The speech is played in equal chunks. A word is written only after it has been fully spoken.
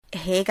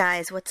Hey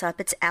guys, what's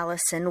up? It's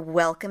Allison.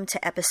 Welcome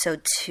to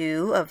episode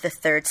 2 of the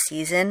 3rd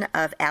season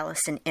of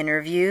Allison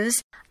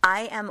Interviews.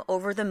 I am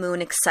over the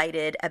moon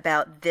excited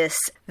about this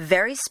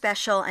very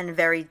special and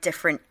very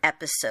different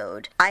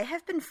episode. I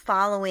have been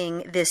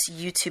following this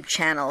YouTube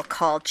channel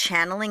called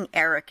Channeling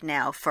Erik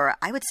now for,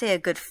 I would say, a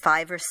good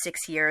 5 or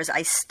 6 years.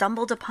 I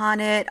stumbled upon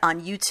it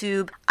on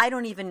YouTube. I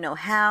don't even know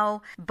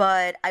how,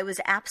 but I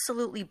was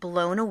absolutely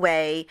blown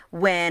away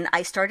when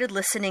I started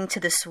listening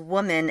to this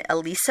woman,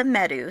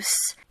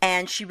 Medhus,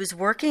 and she was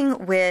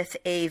working with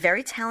a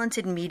very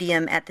talented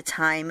medium at the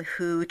time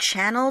who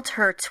channeled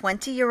her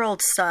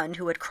 20-year-old son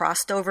who had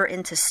crossed over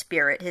into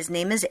spirit. His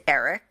name is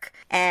Erik,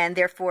 and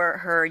therefore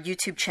her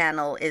YouTube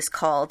channel is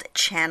called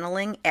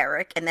Channeling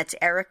Erik, and that's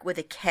Erik with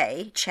a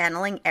K,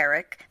 Channeling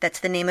Erik. That's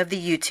the name of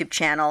the YouTube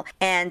channel.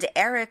 And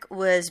Erik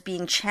was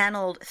being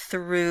channeled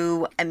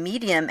through a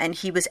medium, and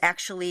he was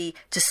actually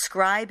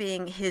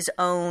describing his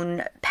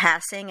own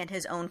passing and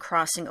his own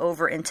crossing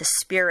over into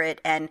spirit,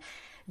 and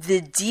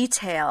the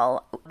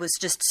detail was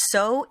just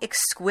so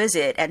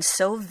exquisite and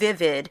so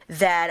vivid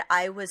that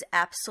I was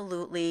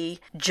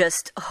absolutely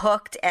just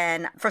hooked.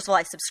 And first of all,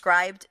 I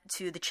subscribed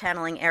to the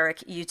Channeling Erik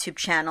YouTube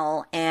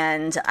channel,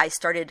 and I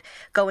started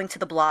going to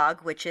the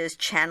blog, which is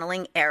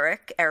Channeling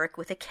Erik, Erik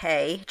with a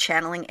K,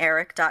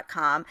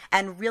 channelingerik.com,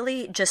 and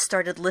really just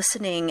started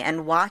listening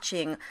and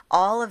watching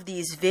all of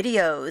these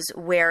videos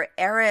where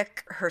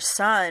Erik, her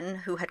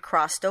son, who had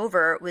crossed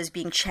over, was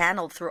being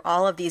channeled through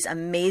all of these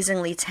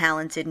amazingly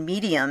talented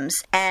mediums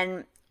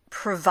and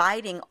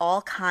providing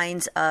all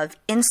kinds of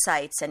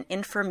insights and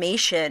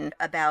information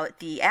about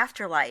the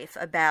afterlife,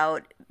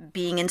 about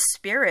being in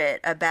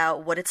spirit,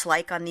 about what it's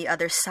like on the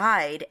other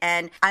side.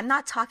 And I'm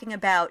not talking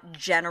about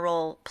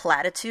general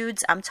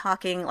platitudes. I'm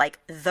talking like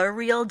the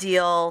real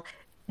deal,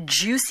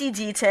 juicy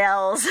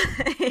details.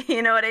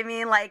 You know what I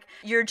mean? Like,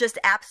 you're just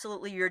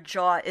absolutely, your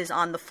jaw is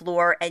on the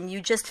floor and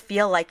you just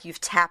feel like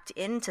you've tapped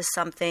into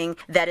something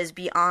that is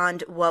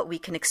beyond what we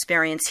can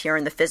experience here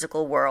in the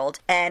physical world.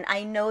 And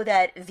I know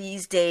that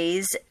these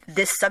days,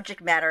 this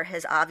subject matter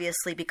has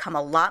obviously become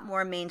a lot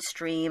more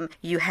mainstream.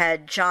 You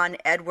had John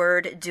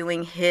Edward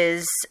doing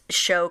his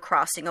show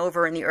Crossing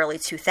Over in the early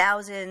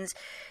 2000s.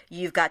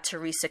 You've got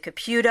Teresa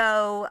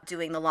Caputo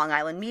doing the Long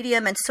Island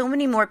Medium, and so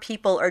many more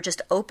people are just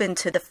open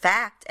to the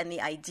fact and the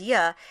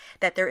idea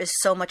that there is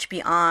so much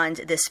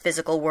beyond this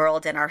physical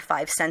world and our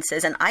 5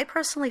 senses. And I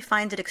personally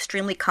find it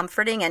extremely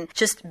comforting and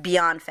just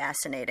beyond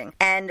fascinating.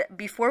 And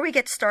before we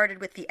get started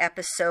with the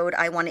episode,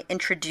 I want to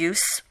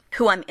introduce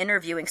who I'm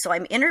interviewing. So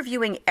I'm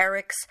interviewing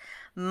Erik's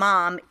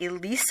mom,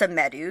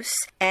 Medhus,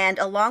 and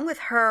along with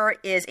her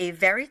is a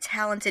very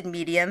talented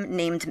medium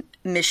named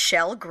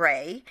Michelle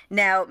Gray.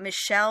 Now,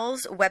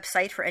 Michelle's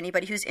website, for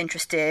anybody who's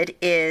interested,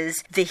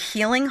 is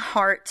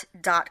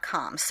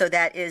thehealingheart.com. So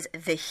that is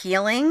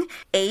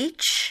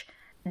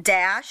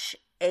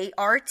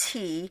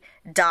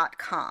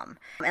thehealing-art.com.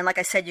 And like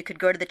I said, you could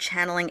go to the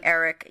Channeling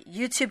Erik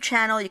YouTube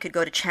channel, you could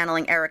go to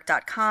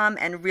channelingerik.com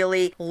and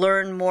really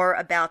learn more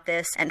about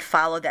this and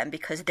follow them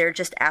because they're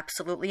just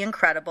absolutely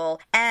incredible.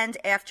 And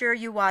after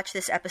you watch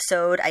this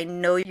episode, I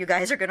know you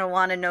guys are going to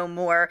want to know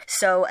more.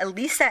 So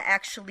Elisa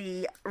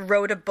actually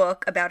wrote a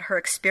book about her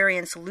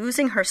experience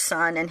losing her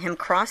son and him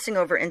crossing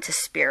over into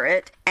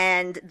spirit.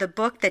 And the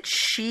book that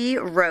she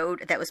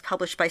wrote that was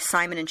published by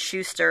Simon &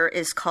 Schuster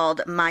is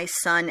called My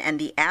Son and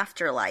the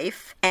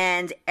Afterlife.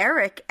 And Erik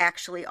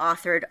actually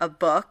authored a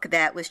book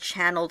that was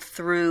channeled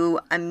through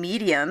a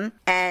medium,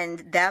 and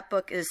that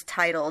book is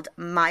titled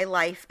My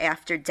Life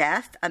After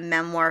Death, A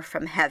Memoir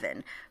from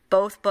Heaven.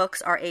 Both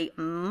books are a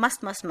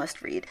must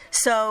read.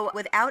 So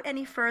without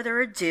any further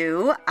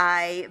ado,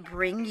 I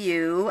bring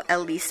you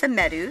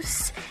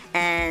Medhus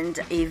and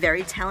a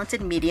very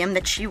talented medium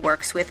that she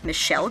works with,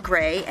 Michelle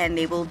Gray, and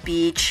they will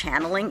be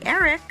channeling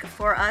Erik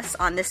for us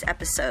on this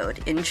episode.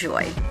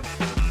 Enjoy.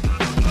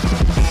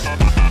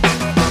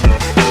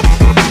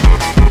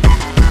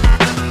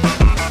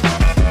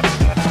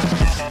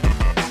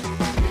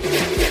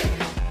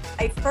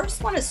 I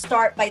first want to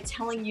start by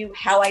telling you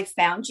how I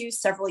found you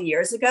several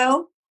years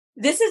ago.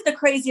 This is the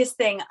craziest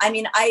thing. I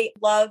mean, I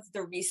love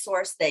the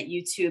resource that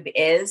YouTube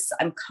is.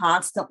 I'm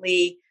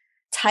constantly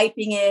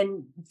typing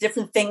in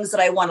different things that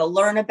I want to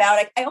learn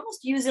about. I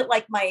almost use it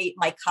like my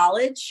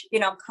college. You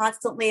know, I'm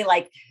constantly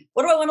like,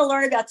 what do I want to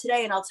learn about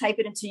today? And I'll type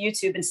it into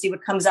YouTube and see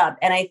what comes up.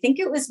 And I think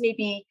it was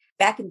maybe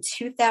back in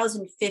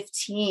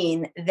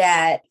 2015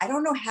 that I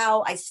don't know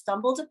how I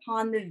stumbled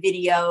upon the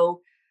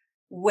video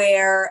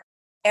where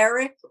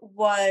Erik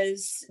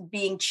was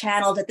being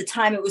channeled. At the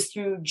time, it was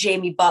through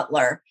Jamie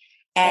Butler.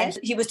 And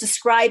he was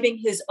describing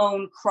his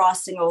own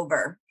crossing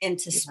over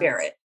into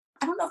spirit.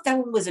 I don't know if that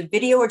one was a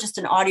video or just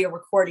an audio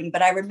recording,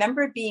 but I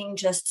remember being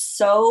just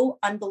so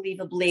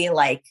unbelievably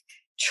like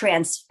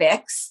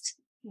transfixed.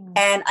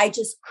 And I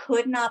just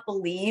could not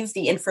believe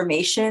the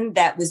information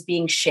that was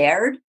being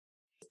shared.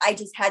 I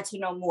just had to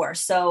know more.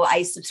 So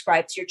I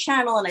subscribed to your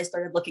channel and I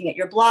started looking at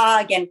your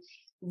blog and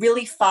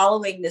really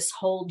following this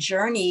whole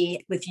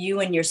journey with you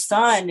and your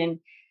son. And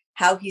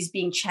how he's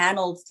being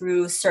channeled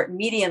through certain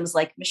mediums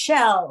like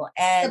Michelle,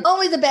 and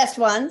only the best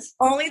ones.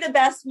 Only the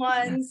best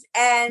ones.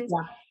 And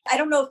I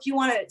don't know if you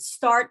want to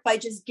start by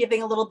just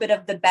giving a little bit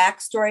of the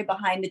backstory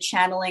behind the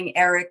Channeling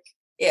Erik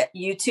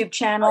YouTube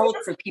channel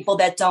for people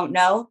that don't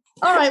know.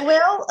 All right.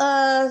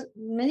 Well,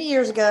 many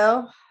years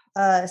ago,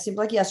 it seemed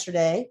like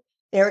yesterday,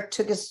 Erik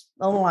took his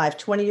own life,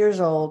 20 years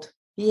old.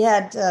 He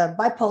had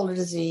bipolar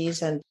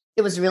disease, and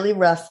it was really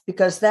rough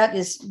because that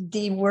is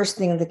the worst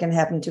thing that can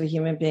happen to a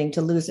human being,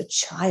 to lose a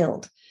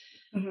child.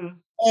 Mm-hmm.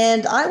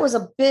 And I was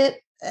a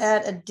bit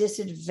at a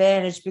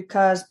disadvantage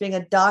because being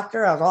a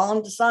doctor, I was all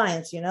into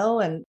science,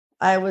 and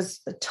I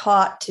was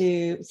taught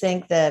to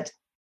think that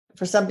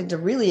for something to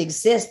really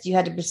exist, you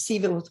had to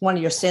perceive it with one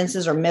of your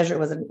senses or measure it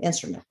with an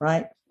instrument,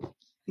 right?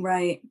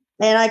 Right.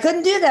 And I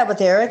couldn't do that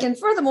with Erik. And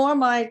furthermore,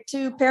 my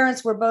two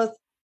parents were both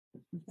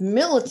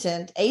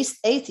militant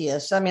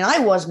atheists. I mean, I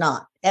was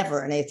not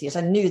ever an atheist.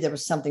 I knew there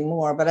was something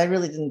more, but I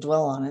really didn't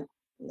dwell on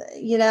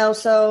it.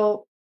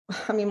 So,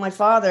 I mean, my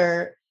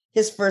father,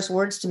 his first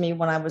words to me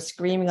when I was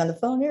screaming on the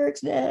phone,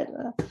 Erik's dead.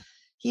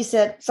 He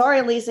said,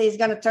 "Sorry, Lisa, he's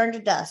going to turn to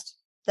dust."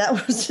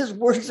 That was his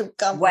words of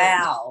comfort.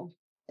 Wow.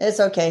 It's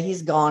okay.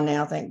 He's gone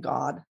now. Thank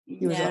God.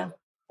 He was a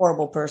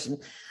horrible person.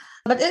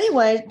 But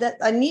anyway, that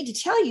I need to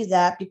tell you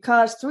that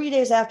because 3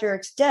 days after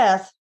Erik's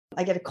death,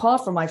 I get a call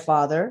from my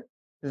father,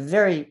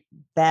 very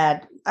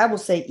bad, I will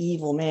say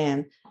evil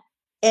man.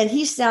 And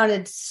he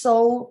sounded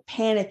so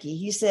panicky.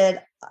 He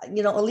said,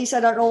 "Elise, I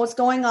don't know what's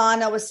going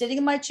on. I was sitting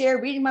in my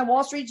chair reading my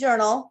Wall Street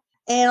Journal.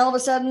 And all of a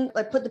sudden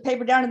I put the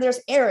paper down and there's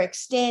Erik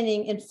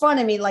standing in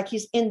front of me like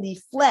he's in the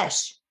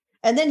flesh.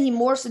 And then he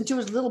morphs into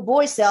his little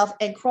boy self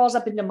and crawls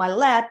up into my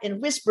lap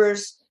and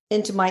whispers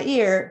into my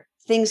ear,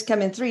 things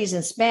come in threes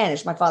in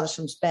Spanish." My father's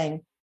from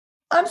Spain.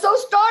 I'm so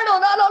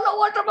startled. I don't know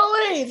what to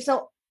believe.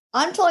 So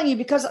I'm telling you,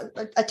 because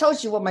I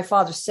told you what my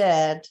father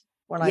said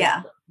when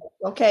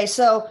okay.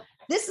 So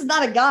this is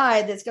not a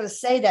guy that's going to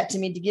say that to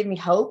me to give me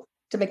hope,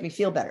 to make me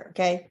feel better.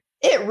 Okay.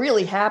 It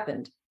really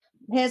happened.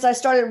 As I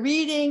started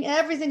reading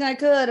everything I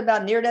could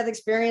about near-death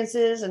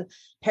experiences and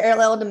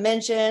parallel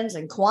dimensions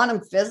and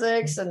quantum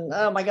physics. And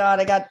oh my God,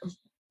 I got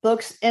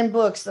books and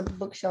books. The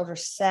bookshelves are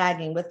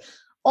sagging with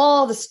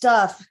all the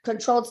stuff,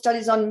 controlled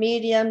studies on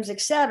mediums,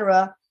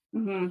 etc.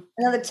 Mm-hmm.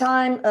 Another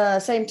time,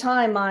 same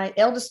time, my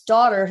eldest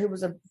daughter, who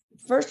was a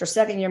first or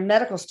second year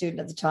medical student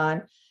at the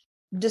time,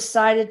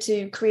 decided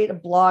to create a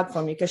blog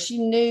for me because she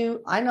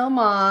knew, I know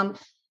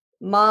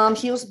mom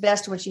heals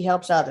best when she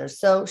helps others.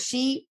 So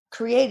she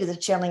created the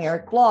Channeling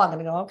Erik blog.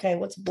 And I go, okay,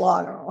 what's a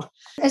blog?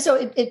 And so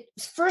it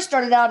first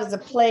started out as a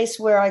place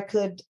where I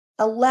could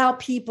allow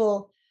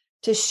people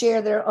to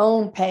share their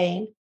own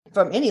pain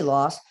from any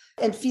loss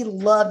and feel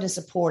loved and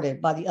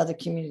supported by the other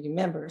community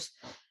members.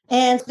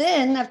 And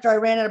then after I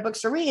ran out of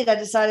books to read, I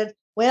decided,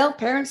 well,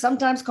 parents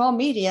sometimes call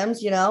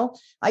mediums,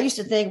 I used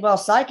to think, well,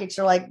 psychics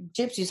are like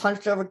gypsies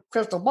hunched over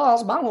crystal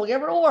balls. Mom will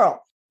give her a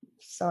whirl.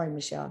 Sorry,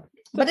 Michelle.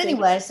 But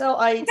anyway, so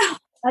I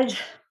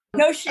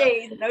no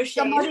shade.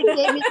 Somebody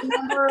gave me the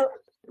number.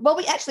 Well,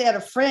 we actually had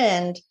a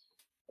friend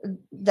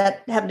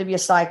that happened to be a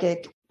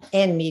psychic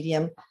and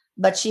medium,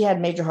 but she had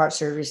major heart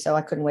surgery, so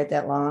I couldn't wait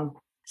that long.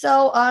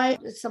 So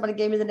somebody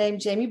gave me the name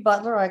Jamie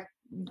Butler. I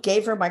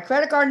gave her my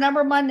credit card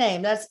number, my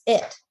name. That's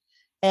it.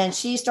 And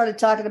she started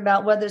talking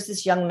about, well, there's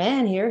this young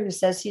man here who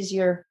says he's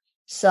your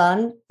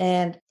son.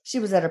 And she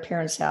was at her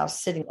parents'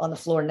 house sitting on the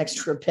floor next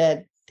to her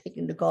bed,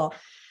 taking the call.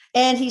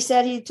 And he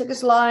said he took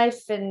his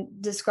life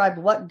and described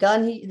what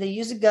gun they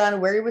used a gun,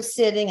 where he was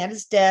sitting at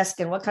his desk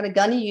and what kind of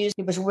gun he used.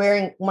 He was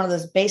wearing one of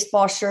those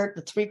baseball shirts,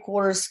 the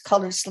 3/4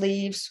 colored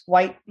sleeves,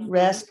 white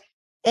vest.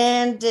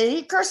 And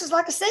he curses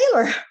like a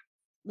sailor.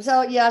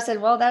 So, I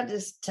said, well, that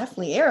is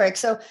definitely Erik.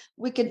 So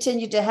we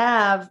continued to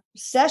have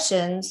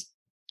sessions.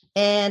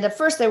 And at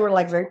first they were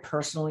like very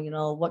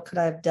personal, what could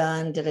I have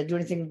done? Did I do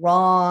anything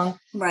wrong?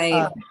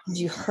 Right. Did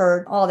you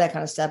hurt? All that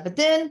kind of stuff. But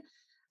then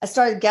I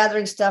started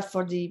gathering stuff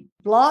for the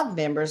blog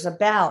members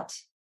about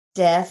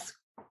death.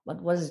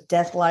 What is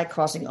death like?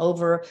 Crossing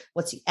over?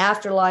 What's the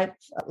afterlife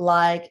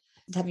like?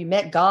 Have you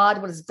met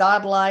God? What is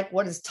God like?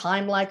 What is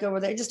time like over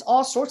there? Just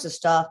all sorts of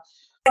stuff.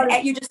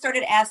 You just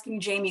started asking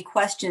Jamie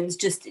questions,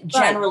 just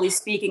generally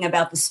speaking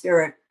about the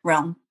spirit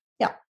realm.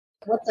 Yeah.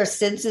 What their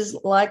senses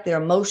like,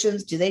 their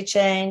emotions, do they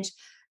change?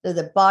 Do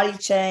the body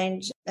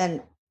change?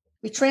 And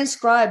we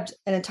transcribed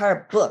an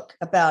entire book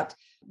about,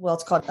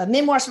 it's called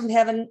Memoirs from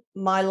Heaven,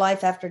 My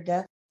Life After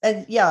Death.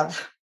 And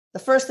the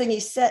first thing he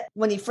said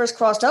when he first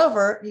crossed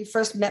over, he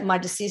first met my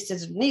deceased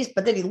sister niece,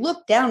 but then he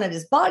looked down at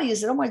his body and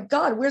said, "Oh my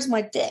God, where's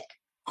my dick?"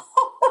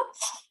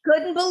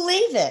 Couldn't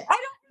believe it.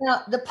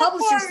 Now, the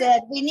publisher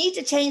said, "We need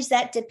to change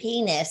that to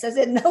penis." I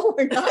said, "No,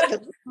 we're not."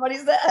 That's what he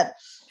said.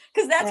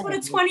 Because that's what a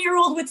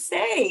 20-year-old would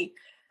say.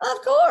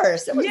 Of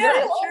course. It was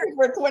very hard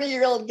for a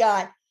 20-year-old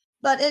guy.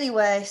 But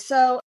anyway,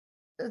 so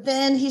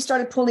then he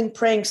started pulling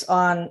pranks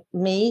on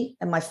me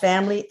and my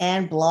family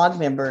and blog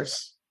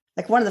members.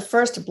 Like one of the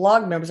first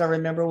blog members I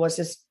remember was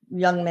this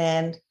young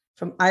man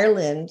from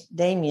Ireland,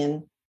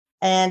 Damien.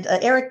 And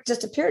Erik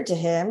just appeared to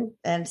him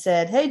and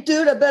said, "Hey,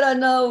 dude, I bet I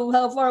know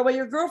how far away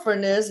your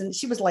girlfriend is." And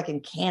she was like in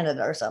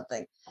Canada or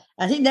something.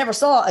 And he never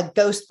saw a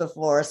ghost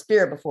before, a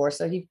spirit before.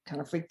 So he kind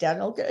of freaked out.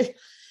 Okay.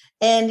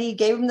 And he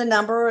gave him the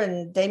number,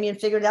 and Damien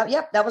figured out,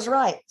 yep, that was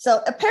right.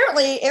 So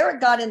apparently Erik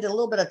got into a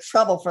little bit of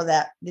trouble for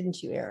that,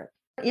 didn't you, Erik?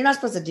 You're not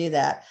supposed to do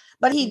that.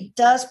 But he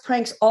does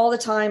pranks all the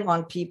time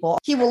on people.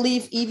 He will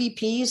leave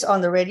EVPs on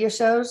the radio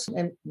shows,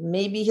 and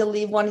maybe he'll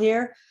leave one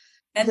here.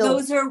 And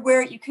those are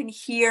where you can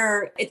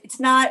hear, it's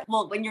not,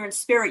 well, when you're in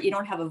spirit, you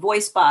don't have a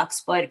voice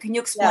box, but can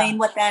you explain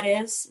what that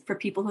is for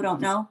people who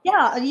don't know?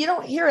 Yeah, you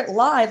don't hear it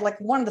live. Like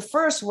one of the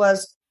first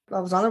was, I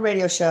was on the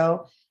radio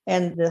show,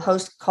 and the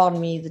host called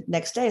me the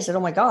next day and said, "Oh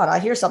my God, I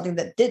hear something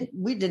that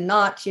we did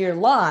not hear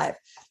live."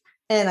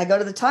 And I go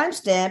to the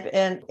timestamp,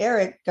 and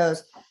Erik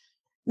goes,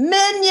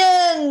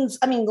 "Minions!"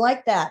 I mean,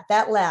 like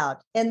that loud.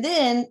 And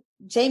then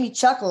Jamie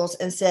chuckles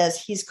and says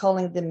he's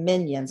calling them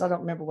minions. I don't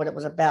remember what it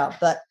was about,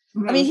 but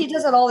I mean, he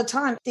does it all the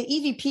time. The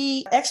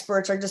EVP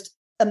experts are just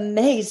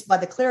amazed by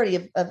the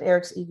clarity of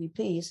Erik's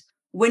EVPs.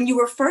 When you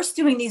were first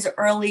doing these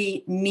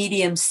early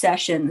medium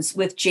sessions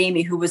with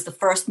Jamie, who was the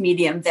first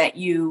medium that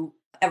you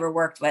ever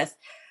worked with,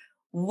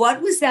 what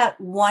was that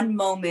one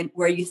moment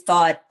where you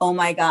thought, "Oh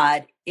my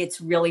God, it's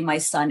really my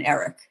son,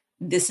 Erik.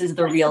 This is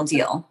the real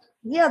deal"?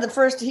 Yeah,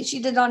 she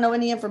did not know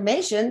any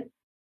information.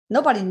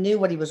 Nobody knew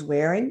what he was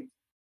wearing,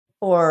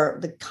 or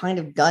the kind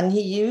of gun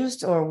he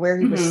used, or where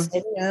he was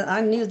sitting. And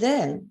I knew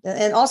then.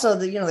 And also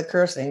the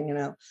cursing,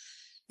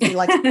 he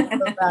likes to throw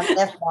around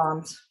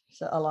F-bombs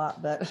a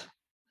lot. But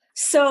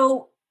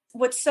so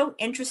what's so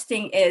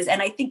interesting is,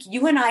 and I think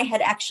you and I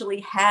had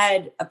actually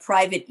had a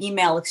private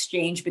email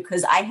exchange,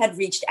 because I had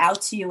reached out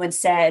to you and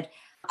said,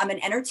 "I'm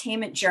an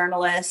entertainment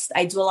journalist.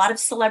 I do a lot of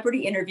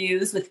celebrity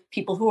interviews with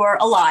people who are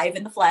alive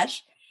in the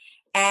flesh.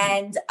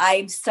 And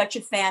I'm such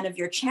a fan of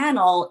your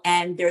channel.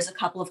 And there's a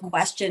couple of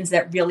questions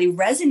that really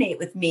resonate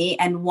with me.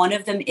 And one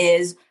of them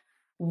is,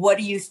 what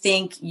do you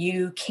think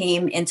you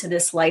came into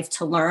this life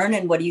to learn?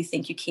 And what do you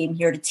think you came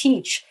here to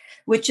teach?"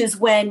 Which is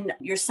when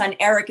your son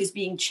Erik is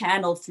being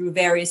channeled through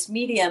various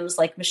mediums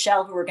like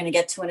Michelle, who we're going to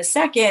get to in a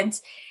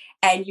second.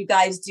 And you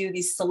guys do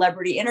these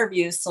celebrity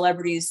interviews,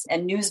 celebrities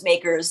and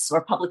newsmakers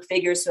or public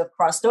figures who have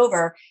crossed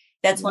over.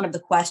 That's one of the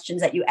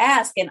questions that you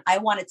ask. And I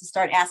wanted to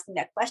start asking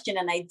that question,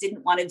 and I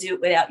didn't want to do it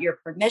without your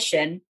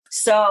permission.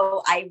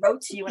 So I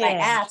wrote to you and I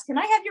asked, "Can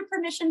I have your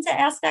permission to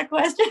ask that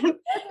question?"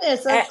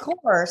 Yes, of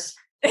course.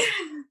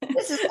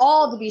 This is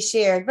all to be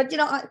shared. But,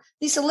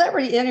 these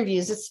celebrity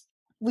interviews,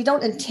 we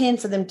don't intend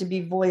for them to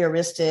be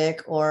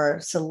voyeuristic or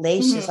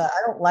salacious. I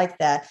don't like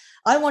that.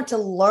 I want to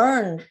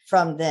learn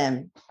from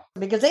them,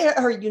 because they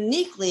are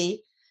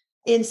uniquely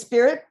in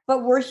spirit,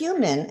 but we're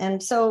human.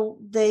 And so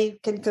they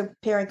can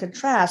compare and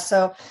contrast.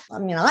 So,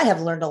 I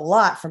have learned a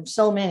lot from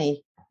so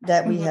many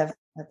that we have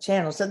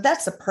channels. So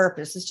that's the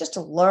purpose. It's just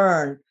to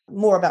learn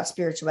more about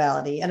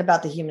spirituality and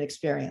about the human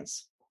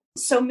experience.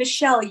 So,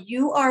 Michelle,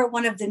 you are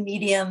one of the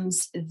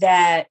mediums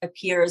that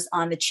appears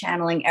on the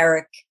Channeling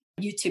Erik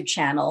YouTube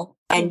channel,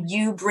 and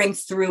you bring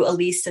through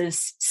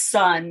Elisa's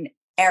son,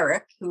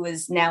 Erik, who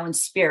is now in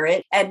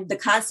spirit. And the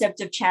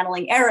concept of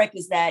Channeling Erik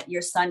is that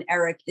your son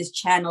Erik is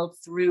channeled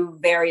through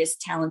various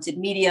talented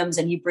mediums,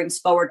 and he brings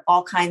forward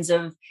all kinds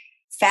of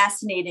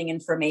fascinating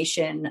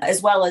information,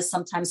 as well as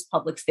sometimes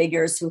public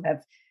figures who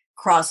have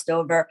crossed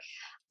over.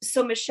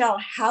 So, Michelle,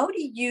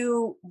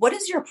 what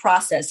is your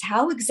process?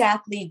 How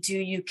exactly do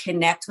you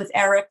connect with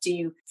Erik? Do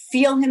you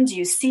feel him? Do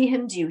you see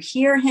him? Do you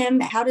hear him?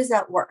 How does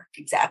that work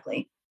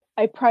exactly?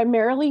 I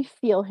primarily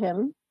feel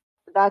him.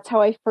 That's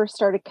how I first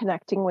started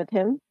connecting with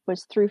him,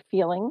 was through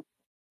feeling.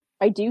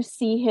 I do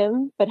see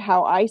him, but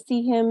how I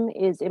see him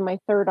is in my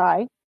third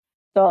eye.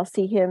 So I'll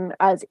see him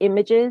as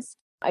images.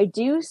 I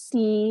do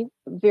see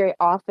very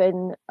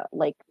often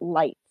like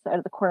lights out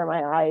of the corner of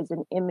my eyes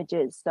and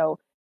images. So,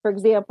 for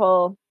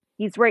example,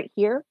 he's right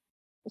here.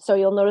 So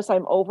you'll notice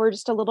I'm over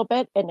just a little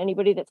bit, and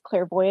anybody that's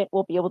clairvoyant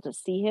will be able to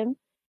see him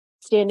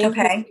standing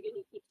here,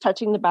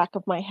 touching the back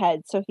of my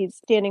head. So he's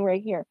standing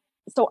right here.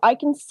 So I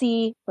can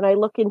see, when I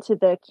look into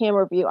the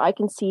camera view, I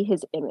can see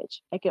his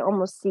image. I can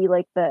almost see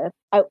like the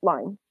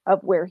outline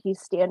of where he's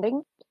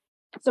standing.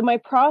 So my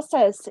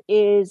process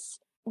is,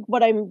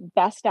 what I'm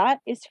best at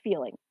is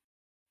feeling.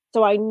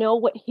 So I know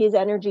what his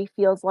energy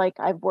feels like.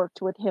 I've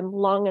worked with him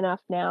long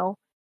enough now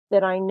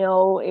that I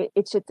know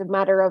it's just a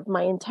matter of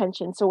my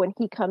intention. So when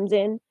he comes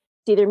in,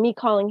 it's either me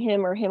calling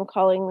him or him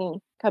calling me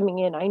coming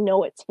in. I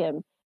know it's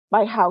him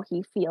by how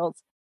he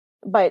feels.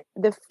 But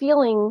the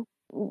feeling,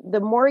 the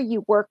more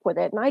you work with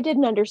it, and I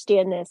didn't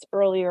understand this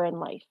earlier in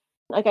life.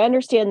 Like, I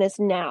understand this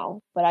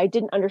now, but I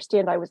didn't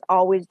understand I was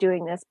always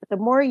doing this. But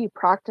the more you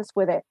practice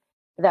with it,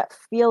 that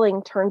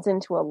feeling turns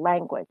into a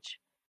language.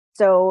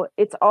 So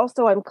it's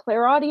also, I'm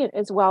clairaudient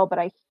as well, but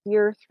I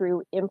hear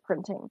through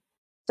imprinting.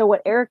 So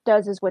what Erik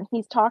does is, when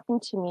he's talking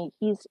to me,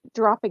 he's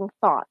dropping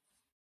thoughts.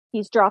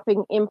 He's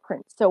dropping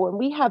imprints. So when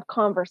we have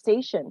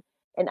conversation,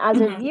 and as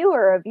a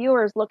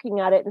viewer is looking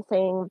at it and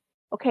saying,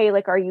 okay,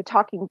 like, are you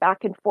talking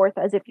back and forth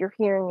as if you're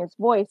hearing his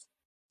voice?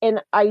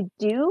 And I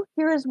do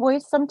hear his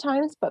voice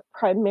sometimes, but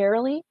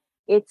primarily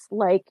it's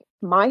like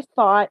my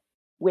thought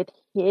with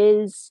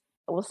his,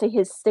 we'll say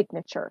his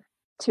signature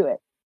to it.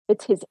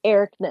 It's his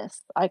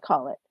Ericness, I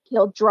call it.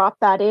 He'll drop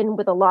that in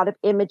with a lot of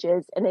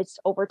images, and it's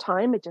over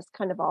time, it just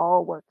kind of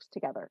all works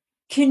together.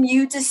 Can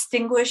you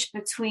distinguish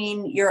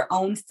between your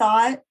own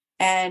thought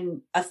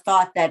and a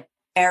thought that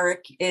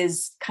Erik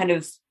is kind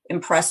of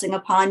impressing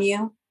upon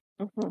you?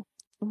 Mm-hmm.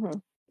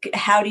 Mm-hmm.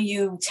 How do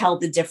you tell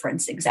the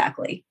difference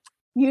exactly?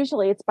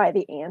 Usually it's by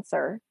the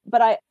answer,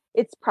 but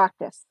it's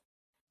practice.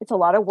 It's a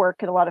lot of work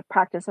and a lot of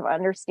practice of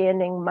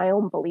understanding my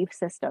own belief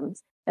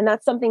systems. And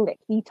that's something that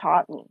he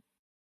taught me.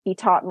 He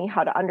taught me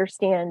how to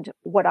understand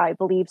what I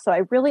believe. So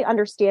I really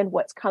understand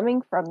what's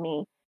coming from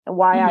me and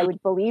why I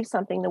would believe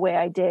something the way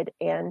I did.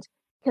 And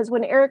because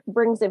when Erik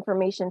brings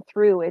information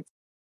through,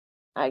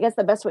 I guess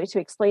the best way to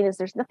explain is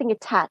there's nothing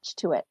attached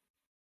to it.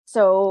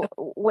 So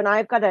when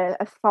I've got a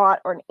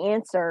thought or an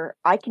answer,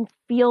 I can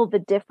feel the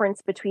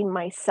difference between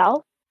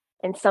myself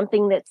and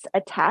something that's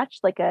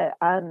attached, like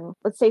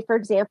let's say, for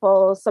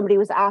example, somebody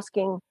was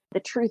asking the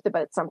truth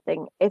about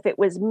something. If it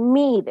was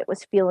me that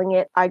was feeling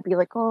it, I'd be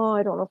like, oh,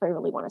 I don't know if I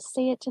really want to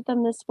say it to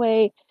them this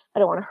way. I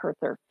don't want to hurt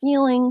their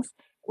feelings.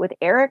 With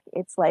Erik,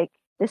 it's like,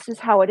 this is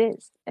how it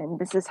is, and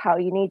this is how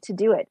you need to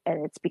do it.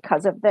 And it's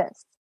because of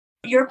this.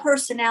 Your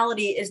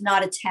personality is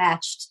not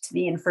attached to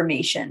the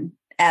information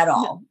at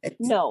all.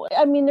 No,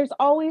 I mean, there's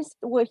always,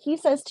 what he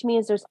says to me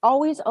is there's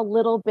always a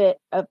little bit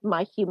of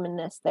my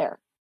humanness there.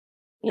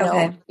 You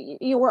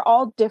know, we're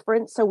all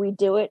different, so we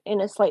do it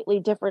in a slightly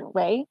different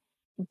way.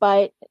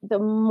 But the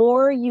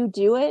more you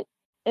do it,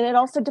 and it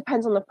also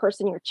depends on the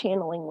person you're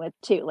channeling with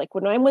too. Like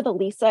when I'm with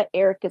Elisa,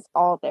 Erik is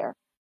all there,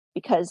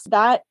 because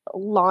that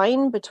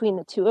line between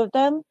the two of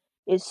them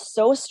is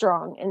so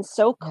strong and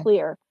so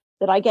clear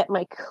that I get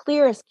my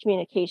clearest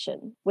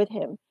communication with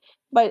him.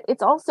 But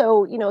it's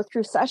also,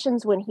 through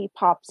sessions when he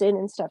pops in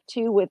and stuff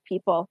too with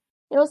people,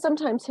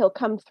 sometimes he'll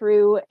come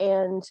through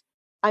and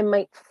I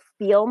might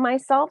feel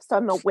myself, so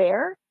I'm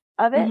aware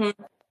of it,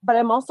 but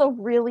I'm also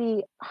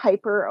really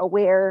hyper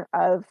aware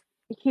of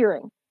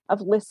hearing,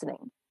 of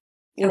listening,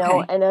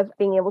 and of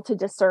being able to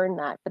discern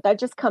that. But that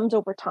just comes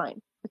over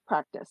time with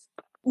practice.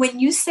 When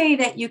you say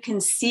that you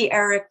can see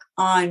Erik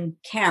on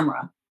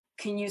camera,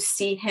 can you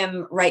see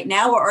him right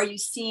now, or are you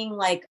seeing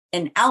like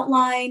an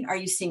outline? Are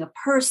you seeing a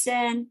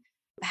person?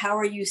 How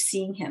are you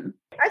seeing him?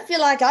 I feel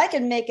like I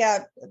can make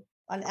out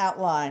an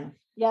outline.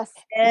 Yes.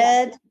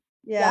 Head.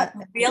 Yeah.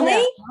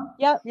 Really?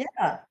 Yep.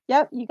 Yeah.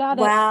 Yep. You got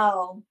it.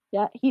 Wow.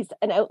 Yeah. He's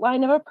an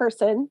outline of a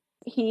person.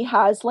 He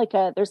has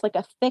there's like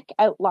a thick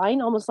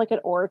outline, almost like an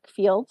auric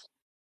field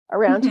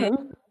around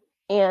him.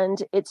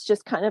 And it's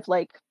just kind of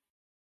like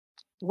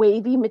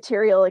wavy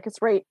material. Like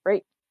it's right.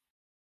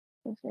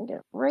 I'm going to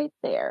get right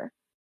there.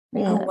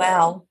 Oh,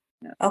 wow.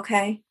 Yeah.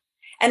 Okay.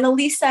 And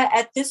Elisa,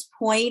 at this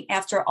point,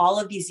 after all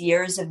of these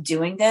years of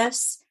doing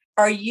this,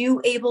 are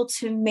you able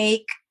to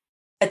make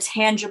a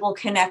tangible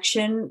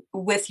connection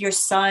with your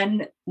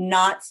son,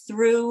 not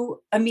through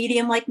a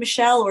medium like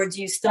Michelle, or do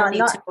you still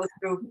need to go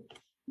through?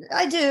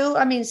 I do.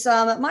 I mean,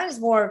 mine is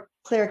more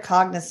clear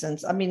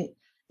cognizance. I mean,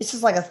 it's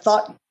just like a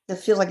thought that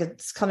feels like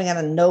it's coming out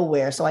of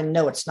nowhere. So I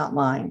know it's not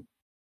mine.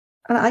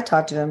 And I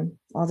talk to him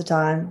all the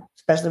time,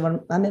 especially when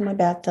I'm in my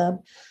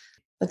bathtub.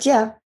 But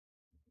yeah.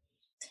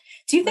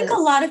 Do you think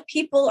a lot of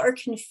people are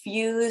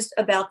confused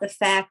about the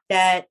fact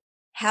that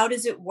how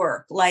does it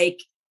work? Like,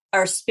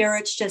 are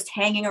spirits just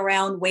hanging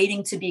around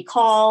waiting to be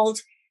called?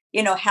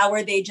 How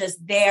are they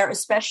just there,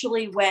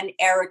 especially when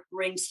Erik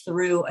brings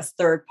through a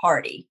third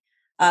party,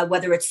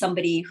 whether it's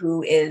somebody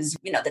who is,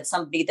 that's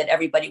somebody that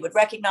everybody would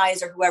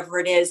recognize or whoever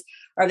it is?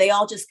 Are they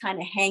all just kind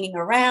of hanging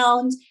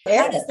around?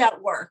 How does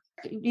that work?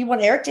 You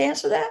want Erik to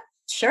answer that?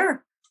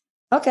 Sure.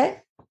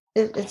 Okay.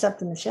 It's up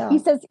to Michelle. He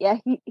says, yeah,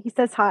 he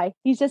says hi.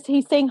 He's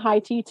saying hi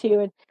to you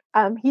too.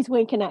 And he's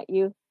winking at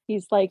you.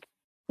 He's like,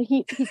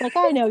 he's like,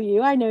 I know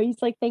you.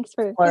 He's like, thanks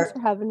for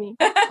having me.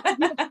 He's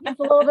a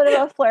little bit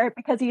of a flirt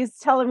because he's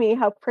telling me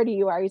how pretty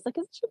you are. He's like,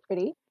 isn't she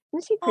pretty?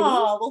 Isn't she pretty?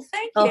 Oh, well,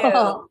 thank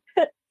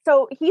you.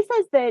 So he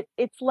says that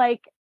it's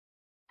like,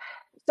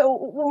 so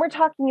when we're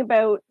talking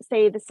about,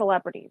 say, the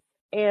celebrities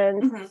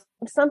and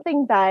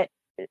something that,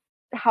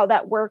 how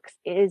that works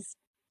is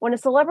when a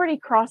celebrity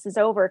crosses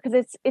over,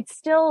 because it's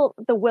still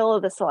the will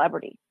of the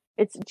celebrity.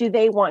 It's, do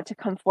they want to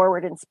come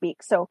forward and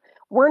speak? So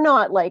we're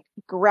not like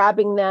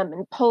grabbing them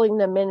and pulling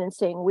them in and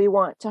saying, we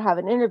want to have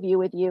an interview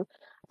with you.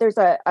 There's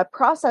a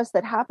process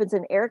that happens,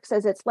 and Erik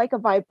says it's like a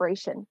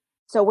vibration.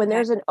 So when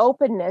there's an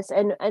openness,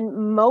 and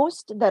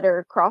most that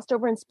are crossed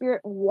over in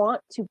spirit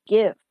want to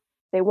give,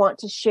 they want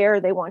to share,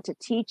 they want to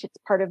teach. It's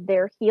part of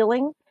their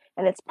healing,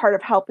 and it's part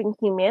of helping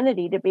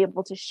humanity to be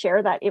able to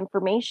share that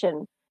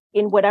information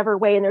in whatever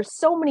way. And there's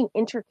so many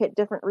intricate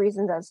different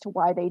reasons as to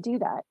why they do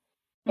that.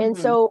 And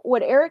so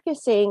what Erik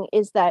is saying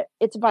is that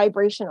it's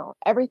vibrational.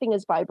 Everything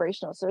is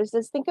vibrational. So he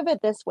says, think of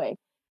it this way,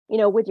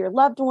 with your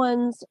loved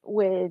ones,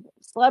 with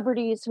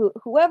celebrities,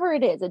 whoever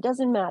it is, it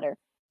doesn't matter.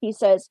 He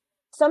says,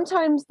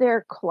 sometimes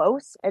they're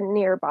close and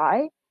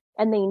nearby,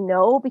 and they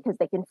know because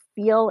they can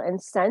feel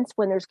and sense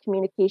when there's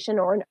communication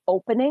or an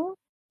opening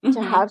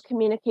to have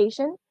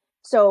communication.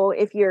 So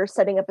if you're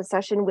setting up a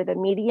session with a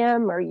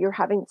medium or you're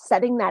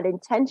setting that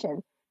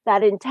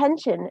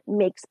intention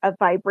makes a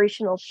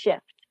vibrational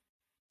shift.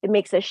 It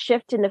makes a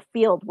shift in the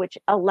field, which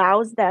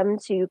allows them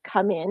to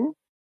come in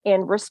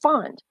and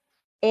respond.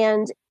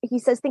 And he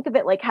says, think of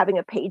it like having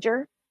a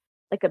pager,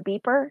 like a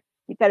beeper.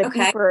 You've got a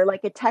beeper,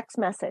 like a text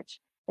message.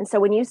 And so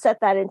when you set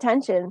that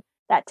intention,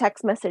 that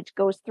text message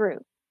goes through,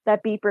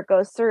 that beeper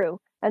goes through,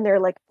 and they're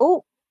like,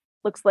 oh,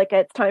 looks like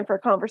it's time for a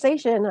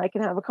conversation. I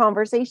can have a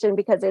conversation,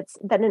 because it's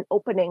then an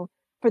opening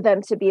for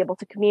them to be able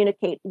to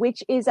communicate,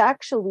 which is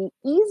actually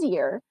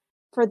easier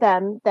for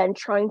them than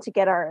trying to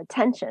get our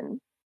attention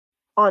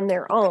on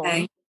their own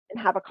and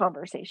have a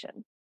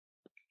conversation.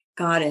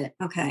 Got it.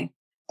 Okay.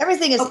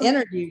 Everything is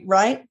energy,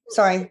 right?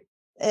 Sorry.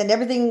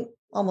 And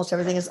almost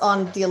everything is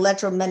on the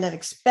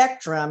electromagnetic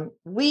spectrum.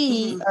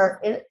 We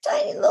are in a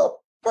tiny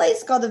little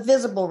place called the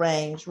visible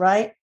range,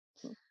 right?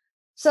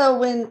 So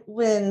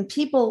when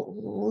people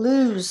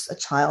lose a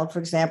child, for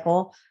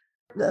example,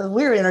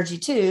 we're energy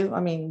too. I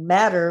mean,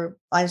 matter,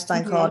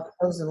 Einstein called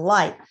ozone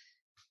light.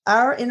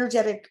 Our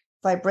energetic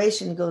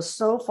vibration goes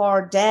so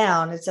far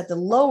down, it's at the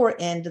lower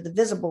end of the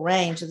visible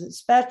range of the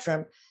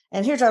spectrum.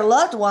 And here's our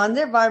loved one,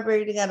 they're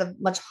vibrating at a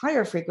much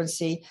higher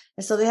frequency.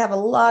 And so they have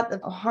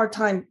a hard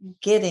time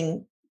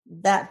getting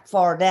that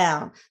far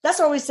down. That's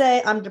why we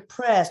say, I'm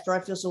depressed, or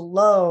I feel so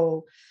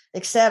low,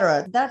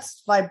 etc.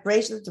 That's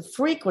vibration, the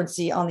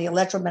frequency on the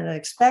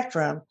electromagnetic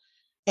spectrum.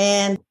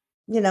 And,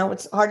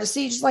 it's hard to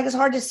see, just like it's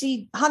hard to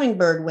see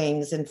hummingbird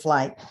wings in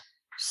flight.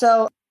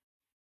 So,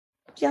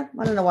 yeah,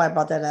 I don't know why I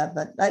brought that up,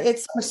 but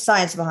it's much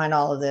science behind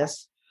all of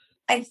this.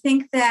 I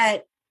think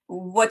that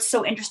what's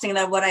so interesting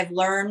that what I've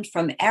learned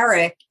from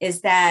Erik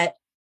is that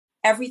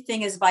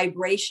everything is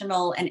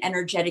vibrational and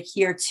energetic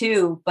here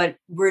too, but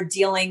we're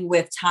dealing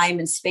with time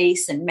and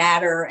space and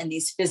matter and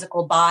these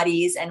physical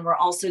bodies. And we're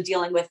also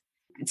dealing with,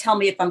 tell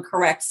me if I'm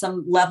correct,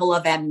 some level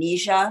of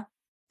amnesia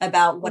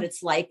about what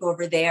it's like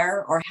over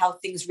there or how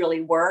things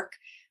really work.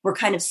 We're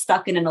kind of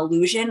stuck in an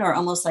illusion or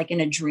almost like in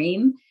a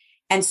dream.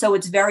 And so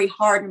it's very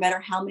hard, no matter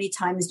how many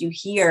times you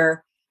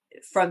hear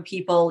from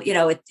people,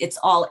 it's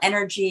all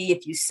energy.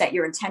 If you set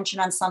your intention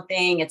on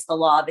something, it's the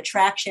law of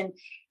attraction.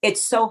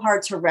 It's so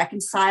hard to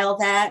reconcile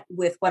that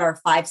with what our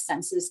five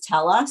senses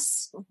tell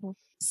us.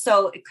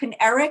 So can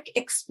Erik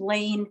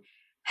explain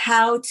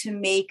how to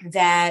make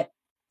that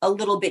a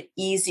little bit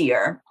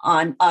easier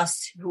on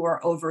us who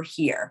are over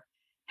here?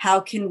 How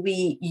can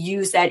we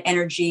use that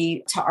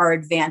energy to our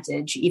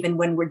advantage, even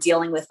when we're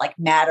dealing with like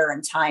matter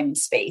and time and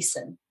space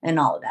and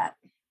all of that?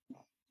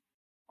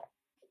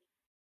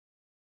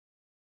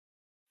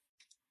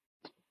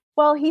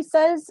 Well, he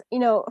says,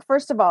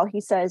 first of all,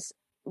 he says,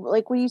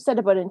 like what you said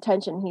about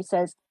intention, he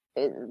says,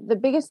 the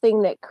biggest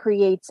thing that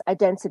creates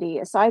identity,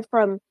 aside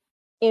from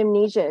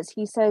amnesias,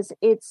 he says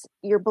it's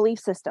your belief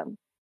system.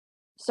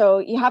 So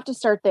you have to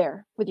start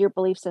there with your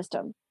belief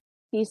system.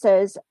 He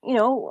says,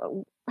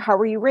 how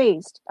were you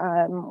raised?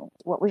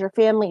 What was your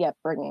family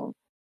upbringing?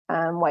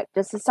 What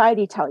does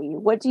society tell you?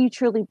 What do you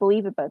truly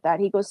believe about that?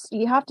 He goes,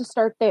 you have to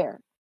start there.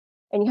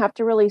 And you have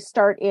to really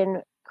start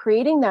in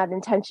creating that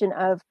intention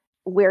of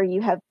where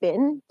you have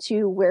been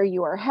to where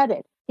you are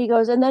headed. He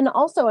goes, and then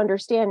also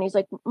understand, he's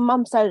like,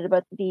 Mom said it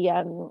about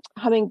the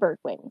hummingbird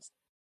wings.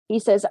 He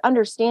says,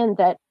 understand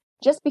that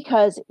just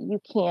because you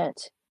can't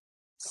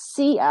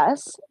see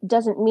us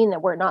doesn't mean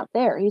that we're not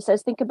there. He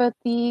says, think about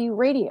the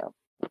radio.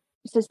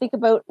 He says, think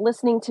about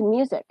listening to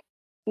music.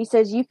 He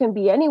says, you can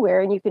be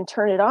anywhere and you can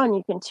turn it on.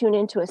 You can tune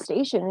into a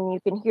station and you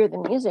can hear the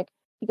music.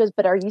 He goes,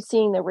 but are you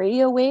seeing the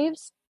radio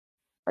waves?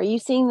 Are you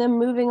seeing them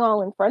moving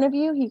all in front of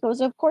you? He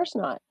goes, of course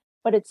not,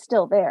 but it's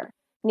still there.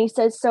 And he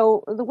says,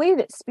 so the way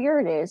that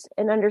spirit is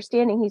and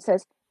understanding, he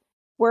says,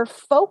 we're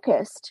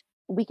focused.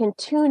 We can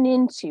tune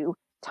into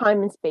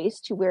time and space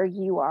to where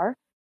you are.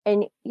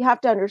 And you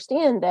have to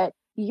understand that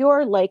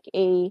you're like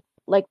the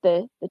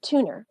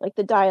tuner, like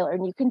the dialer,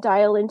 and you can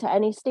dial into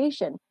any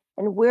station.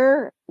 And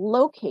we're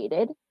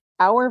located,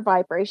 our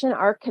vibration,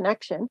 our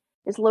connection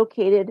is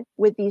located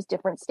with these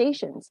different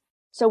stations.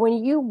 So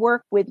when you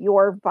work with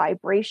your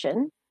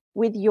vibration,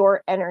 with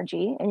your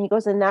energy, and he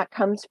goes, and that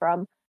comes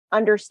from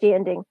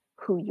understanding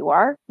who you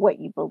are, what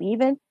you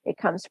believe in. It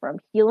comes from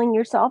healing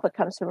yourself. It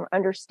comes from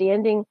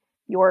understanding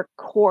your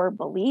core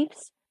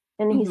beliefs.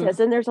 And he says,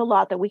 and there's a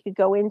lot that we could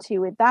go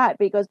into with that.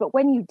 But he goes, but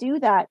when you do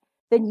that,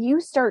 then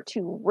you start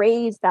to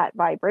raise that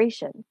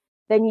vibration.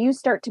 Then you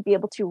start to be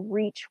able to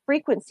reach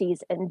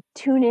frequencies and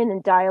tune in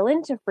and dial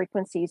into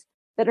frequencies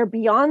that are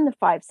beyond the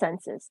five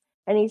senses.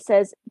 And he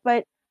says,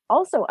 but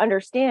also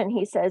understand,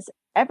 he says,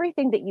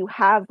 everything that you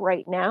have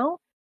right now,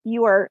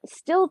 you are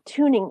still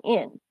tuning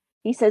in.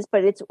 He says,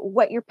 but it's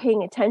what you're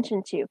paying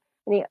attention to.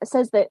 And he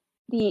says that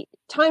the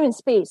time and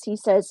space, he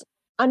says,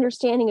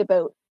 understanding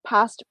about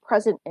past,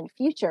 present, and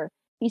future,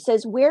 he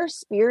says where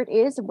spirit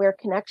is, where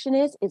connection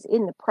is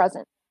in the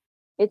present.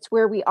 It's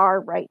where we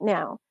are right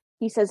now.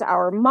 He says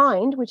our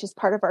mind, which is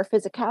part of our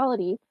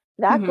physicality,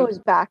 That goes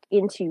back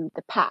into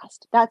the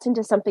past. That's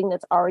into something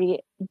that's already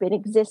been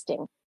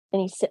existing.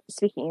 And he's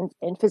speaking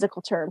in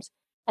physical terms.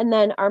 And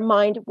then our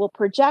mind will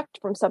project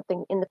from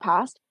something in the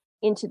past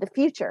into the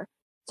future.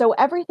 So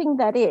everything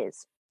that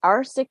is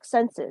our six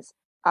senses,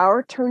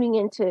 our turning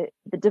into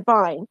the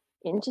divine,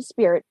 into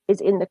spirit,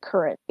 is in the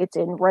current. It's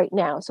in right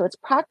now. So it's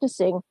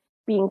practicing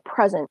being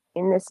present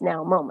in this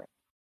now moment.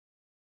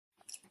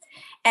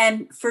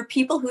 And for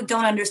people who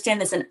don't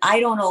understand this, and I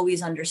don't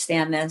always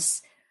understand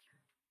this,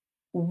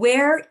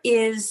 where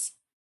is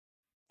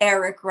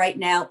Erik right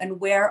now, and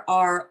where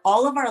are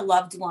all of our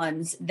loved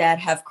ones that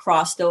have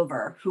crossed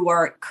over who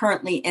are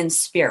currently in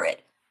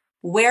spirit?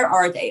 Where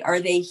are they? Are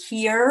they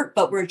here,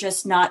 but we're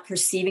just not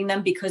perceiving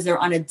them because they're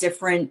on a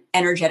different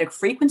energetic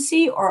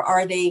frequency, or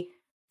are they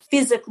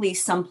physically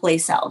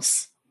someplace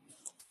else?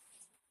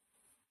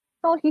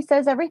 Well, he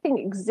says everything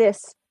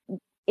exists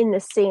in the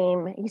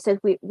same. He says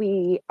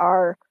we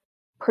are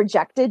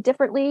projected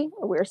differently,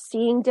 we're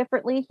seeing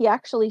differently. He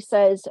actually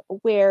says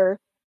where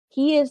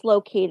he is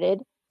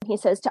located. He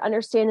says to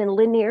understand in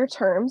linear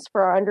terms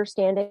for our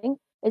understanding,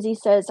 as he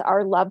says,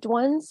 our loved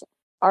ones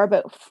are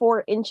about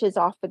 4 inches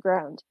off the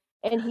ground.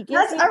 And he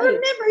gives I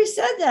remember he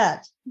said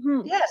that.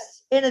 Mm-hmm.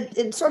 Yes,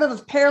 in sort of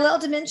a parallel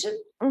dimension.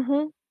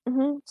 Mm-hmm.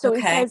 Mm-hmm. So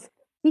okay.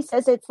 he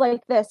says it's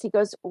like this. He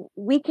goes,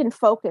 we can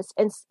focus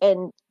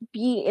and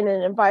be in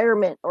an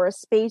environment or a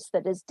space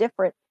that is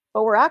different,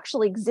 but we're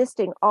actually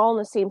existing all in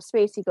the same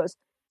space. He goes,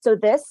 so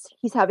this,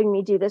 he's having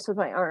me do this with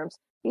my arms.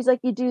 He's like,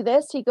 you do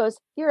this. He goes,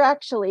 you're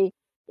actually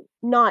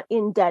not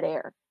in dead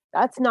air.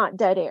 That's not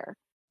dead air.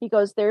 He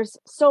goes, there's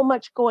so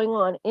much going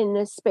on in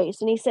this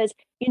space. And he says,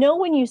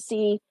 when you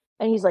see,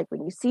 and he's like,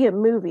 when you see a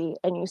movie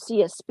and you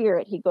see a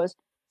spirit, he goes,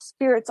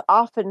 spirits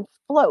often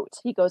float.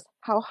 He goes,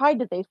 how high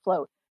do they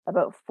float?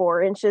 About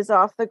 4 inches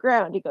off the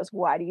ground. He goes,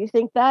 why do you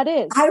think that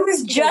is? I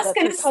was just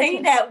going to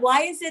say that.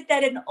 Why is it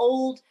that in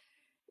old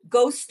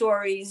ghost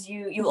stories,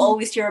 you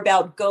always hear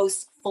about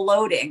ghosts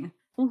floating?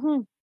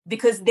 Mm-hmm.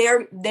 Because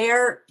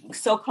their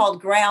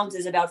so-called ground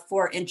is about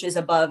 4 inches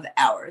above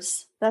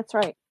ours. That's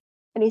right.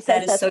 And he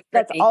says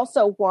that's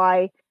also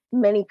why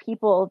many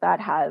people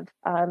that have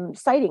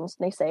sightings,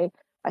 they say,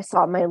 I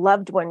saw my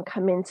loved one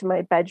come into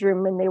my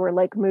bedroom and they were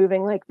like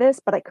moving like this,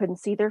 but I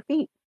couldn't see their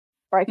feet,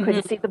 or I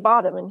couldn't see the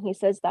bottom. And he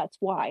says that's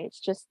why. It's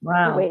just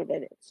the way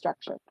that it's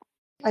structured.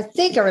 I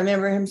think I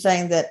remember him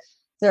saying that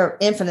there are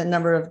infinite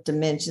number of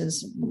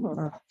dimensions,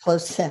 or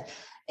close to that,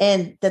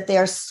 and that they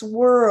are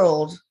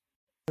swirled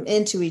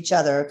into each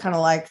other, kind of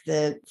like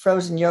the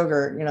frozen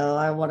yogurt.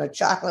 I want a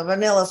chocolate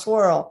vanilla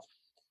swirl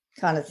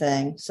kind of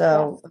thing.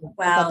 So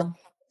wow.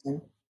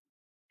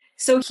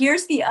 So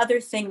here's the other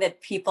thing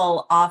that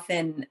people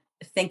often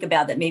think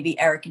about that maybe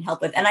Erik can help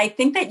with. And I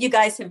think that you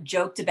guys have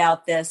joked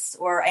about this,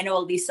 or I know,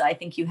 Elisa, I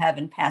think you have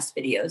in past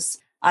videos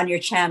on your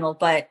channel,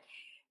 but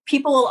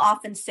people will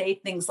often say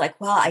things like,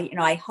 well,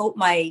 I hope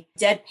my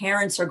dead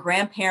parents or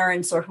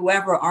grandparents or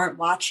whoever aren't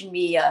watching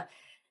me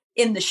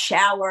in the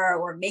shower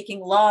or making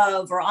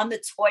love or on the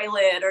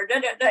toilet or,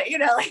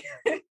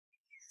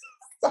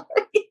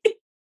 sorry.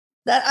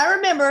 That I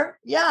remember.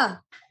 Yeah.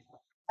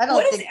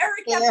 What does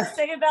Erik have to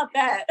say about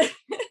that?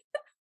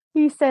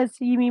 He says,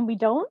 you mean we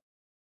don't?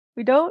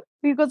 We don't?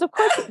 He goes, of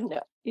course.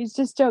 No, he's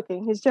just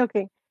joking. He's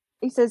joking.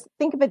 He says,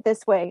 think of it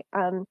this way.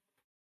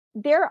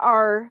 There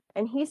are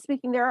energies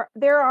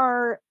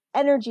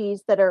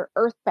that are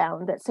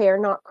earthbound that say are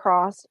not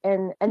crossed,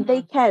 and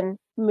they can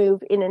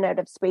move in and out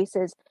of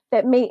spaces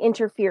that may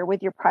interfere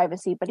with your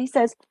privacy. But he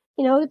says,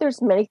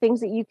 there's many things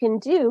that you can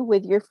do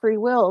with your free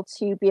will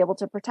to be able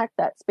to protect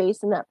that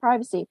space and that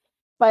privacy.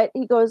 But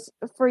he goes,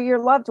 for your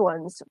loved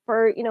ones,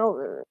 for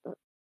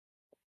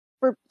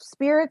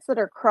spirits that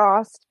are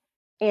crossed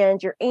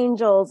and your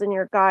angels and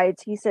your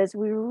guides, he says,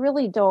 we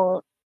really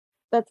don't,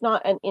 that's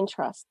not an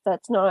interest.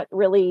 That's not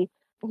really,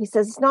 he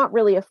says, it's not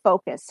really a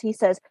focus. He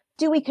says,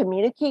 do we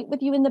communicate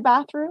with you in the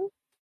bathroom?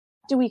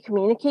 Do we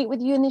communicate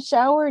with you in the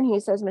shower? And he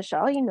says,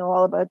 Michelle, you know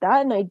all about that.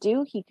 And I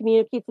do. He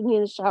communicates with me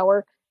in the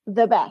shower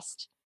the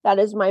best. That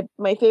is my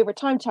favorite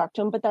time to talk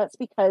to him. But that's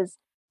because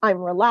I'm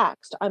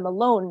relaxed. I'm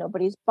alone.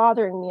 Nobody's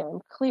bothering me.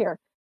 I'm clear.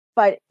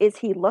 But is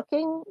he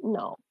looking?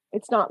 No,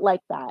 it's not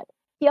like that.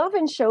 He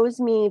often shows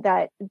me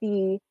that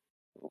the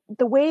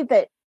way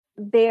that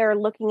they're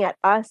looking at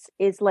us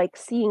is like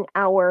seeing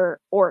our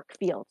auric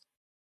field,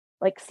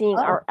 like seeing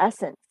our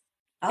essence,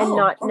 and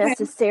not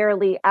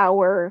necessarily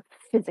our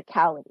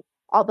physicality,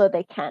 although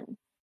they can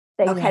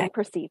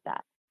perceive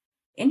that.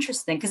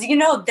 Interesting. Because,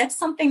 that's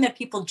something that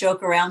people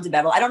joke around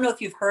about. I don't know if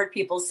you've heard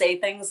people say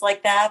things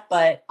like that,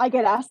 but I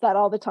get asked that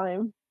all the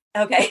time.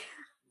 Okay.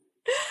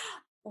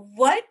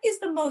 What is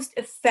the most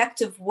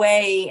effective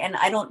way? And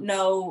I don't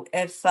know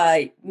if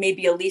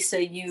maybe,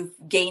 Elisa, you've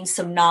gained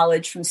some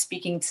knowledge from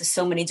speaking to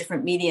so many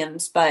different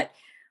mediums, but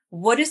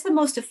what is the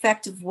most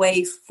effective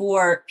way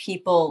for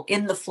people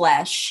in the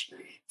flesh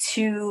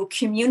to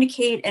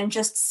communicate and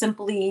just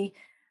simply,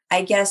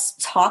 I guess,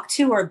 talk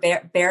to or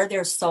bare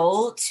their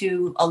soul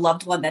to a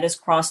loved one that has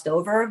crossed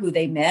over who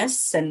they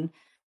miss and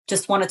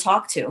just want to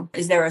talk to?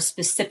 Is there a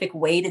specific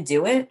way to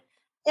do it?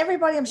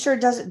 everybody, I'm sure,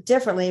 does it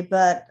differently.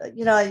 But,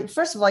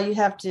 first of all, you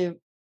have to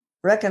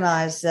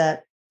recognize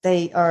that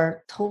they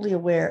are totally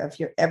aware of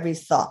your every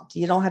thought.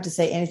 You don't have to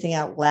say anything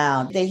out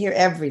loud. They hear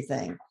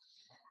everything.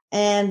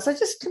 And so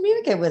just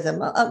communicate with them.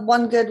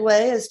 One good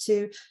way is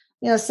to,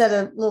 set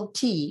a little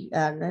tea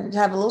and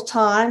have a little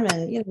time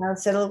and,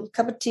 set a little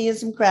cup of tea and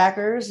some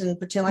crackers and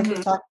pretend like you're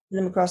talking to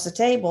them across the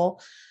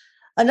table.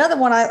 Another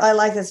one I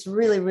like that's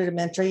really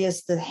rudimentary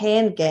is the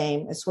hand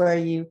game. It's where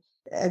you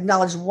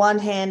acknowledge one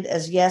hand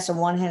as yes and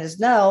one hand as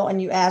no,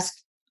 and you ask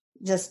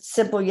just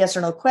simple yes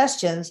or no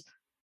questions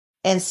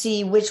and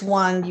see which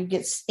one you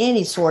get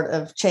any sort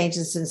of change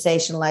in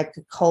sensation, like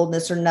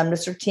coldness or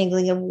numbness or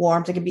tingling and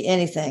warmth. It could be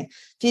anything.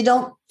 If you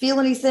don't feel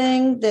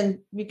anything,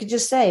 then you could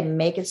just say,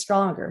 make it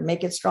stronger,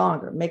 make it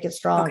stronger, make it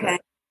stronger. Okay.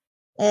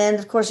 And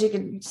of course, you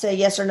could say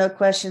yes or no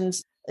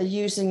questions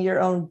using your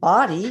own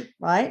body,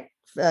 right?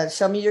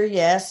 Show me your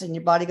yes, and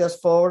your body goes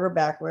forward or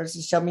backwards,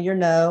 and show me your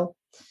no.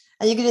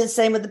 And you can do the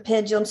same with the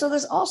pendulum. So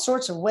there's all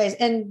sorts of ways.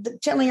 And the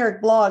Channeling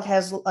Erik blog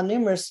has a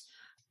numerous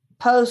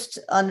posts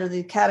under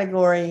the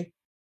category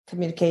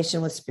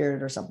communication with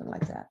spirit or something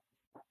like that.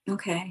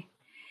 Okay.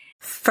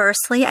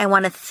 Firstly, I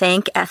want to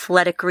thank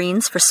Athletic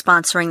Greens for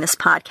sponsoring this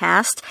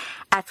podcast.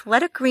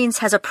 Athletic Greens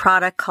has a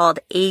product called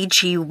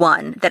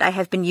AG1 that I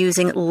have been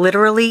using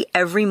literally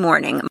every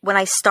morning. When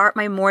I start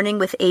my morning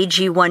with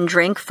AG1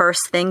 drink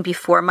first thing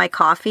before my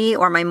coffee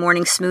or my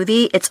morning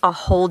smoothie, it's a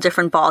whole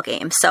different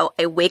ballgame. So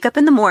I wake up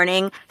in the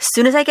morning. As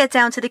soon as I get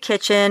down to the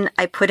kitchen,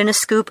 I put in a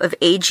scoop of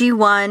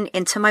AG1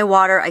 into my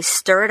water. I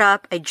stir it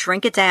up. I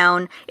drink it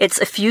down. It's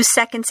a few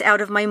seconds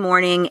out of my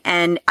morning,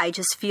 and I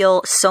just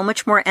feel so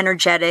much more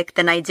energetic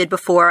than I did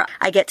before.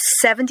 I get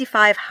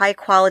 75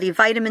 high-quality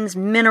vitamins,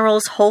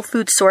 minerals, whole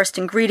food sourced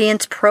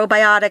ingredients,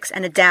 probiotics,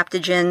 and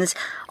adaptogens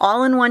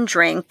all in one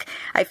drink.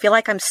 I feel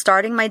like I'm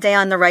starting my day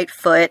on the right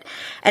foot,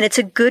 and it's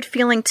a good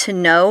feeling to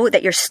know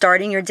that you're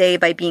starting your day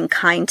by being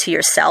kind to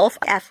yourself.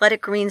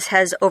 Athletic Greens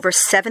has over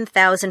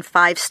 7,000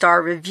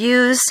 five-star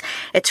reviews.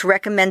 It's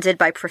recommended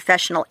by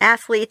professional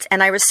athletes,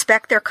 and I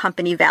respect their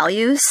company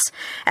values.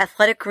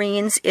 Athletic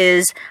Greens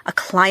is a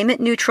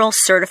climate-neutral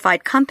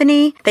certified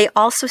company. They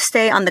also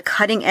stay on the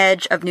cutting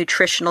edge of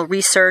nutritional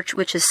research,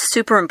 which is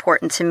super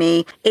important to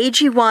me.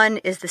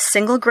 AG1 is the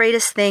single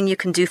greatest thing you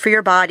can do for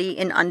your body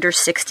in under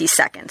 60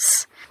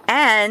 seconds.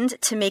 And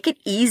to make it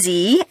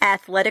easy,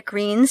 Athletic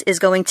Greens is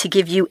going to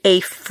give you a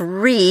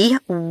free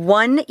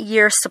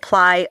 1-year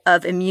supply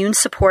of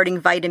immune-supporting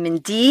vitamin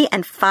D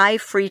and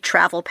 5 free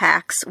travel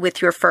packs with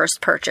your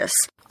first purchase.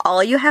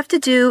 All you have to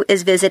do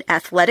is visit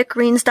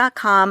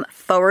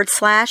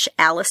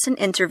athleticgreens.com/Allison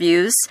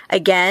Interviews.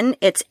 Again,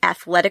 it's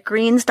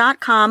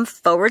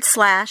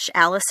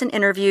athleticgreens.com/Allison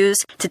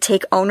Interviews to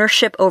take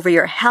ownership over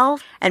your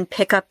health and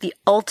pick up the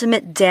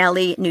ultimate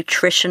daily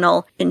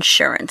nutritional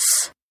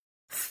insurance.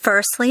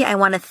 Firstly, I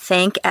want to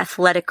thank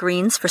Athletic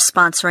Greens for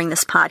sponsoring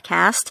this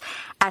podcast.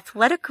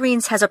 Athletic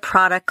Greens has a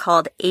product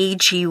called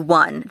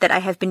AG1 that I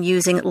have been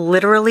using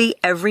literally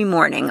every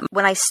morning.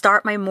 When I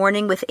start my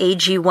morning with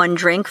AG1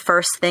 drink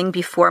first thing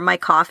before my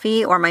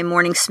coffee or my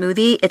morning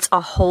smoothie, it's a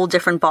whole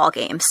different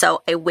ballgame.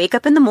 So I wake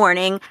up in the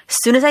morning. As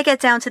soon as I get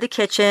down to the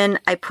kitchen,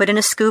 I put in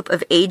a scoop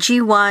of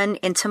AG1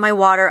 into my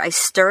water. I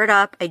stir it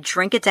up. I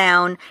drink it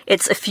down.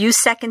 It's a few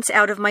seconds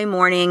out of my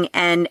morning,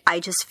 and I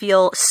just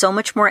feel so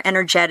much more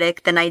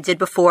energetic than I did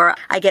before.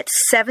 I get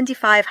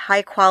 75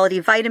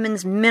 high-quality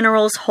vitamins,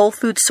 minerals, whole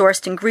food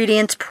sourced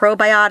ingredients,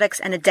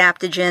 probiotics, and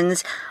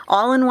adaptogens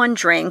all in one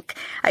drink.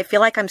 I feel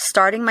like I'm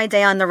starting my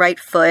day on the right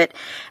foot,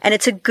 and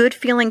it's a good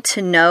feeling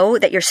to know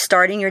that you're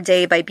starting your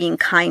day by being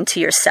kind to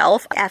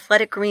yourself.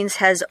 Athletic Greens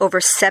has over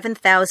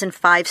 7,000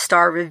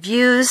 five-star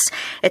reviews.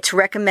 It's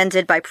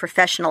recommended by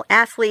professional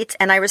athletes,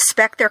 and I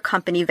respect their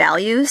company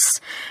values.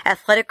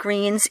 Athletic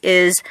Greens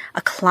is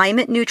a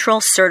climate-neutral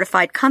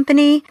certified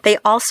company. They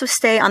also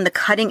stay on the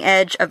cutting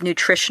edge of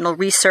nutritional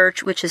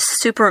research, which is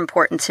super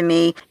important to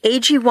me.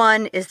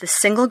 AG1 is the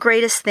single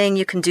greatest thing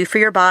you can do for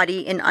your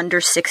body in under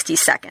 60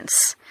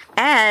 seconds.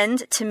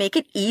 And to make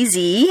it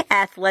easy,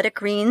 Athletic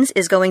Greens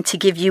is going to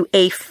give you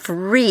a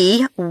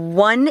free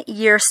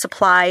 1-year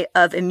supply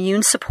of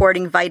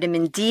immune-supporting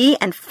vitamin D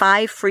and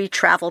 5 free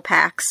travel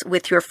packs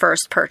with your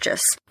first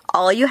purchase.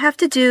 All you have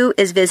to do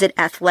is visit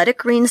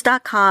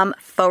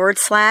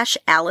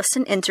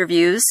athleticgreens.com/Allison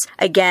Interviews.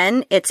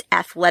 Again, it's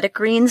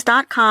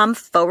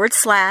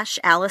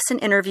athleticgreens.com/Allison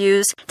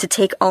Interviews to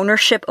take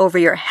ownership over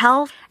your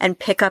health and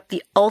pick up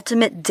the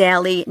ultimate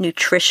daily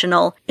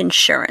nutritional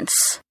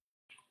insurance.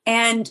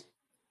 And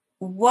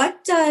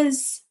what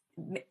does,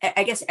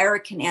 I guess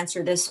Erik can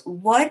answer this,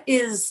 what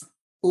is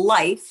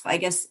life, I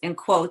guess in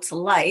quotes,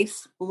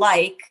 life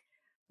like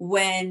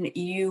when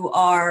you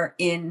are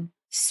in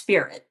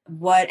spirit?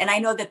 And I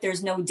know that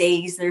there's no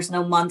days, there's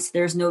no months,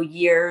 there's no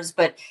years,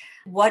 but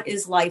what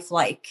is life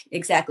like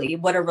exactly?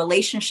 What are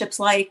relationships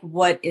like?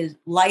 What is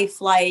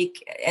life like?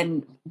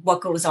 And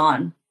what goes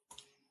on?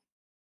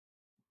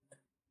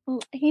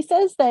 He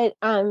says that,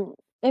 and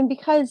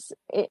because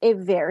it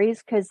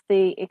varies, because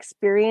the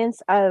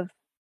experience of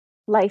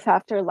life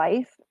after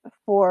life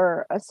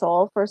for a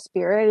soul, for a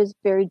spirit, is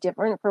very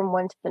different from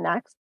one to the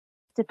next,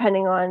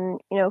 depending on,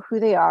 who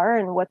they are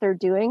and what they're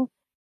doing.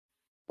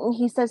 And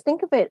he says,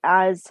 think of it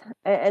as,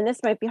 and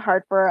this might be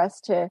hard for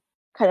us to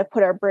kind of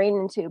put our brain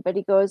into, but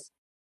he goes,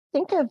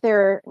 think of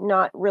there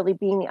not really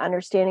being the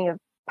understanding of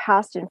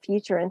past and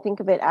future, and think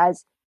of it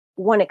as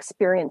one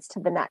experience to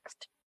the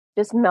next,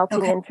 just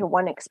melting into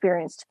one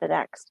experience to the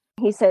next.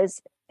 He says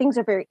things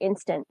are very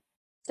instant.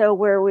 So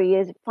where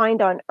we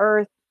find on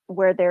earth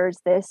where there's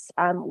this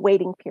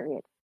waiting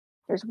period,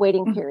 there's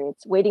waiting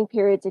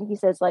periods. And he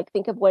says, like,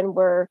 think of when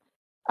we're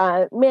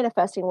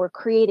manifesting, we're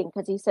creating,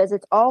 because he says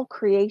it's all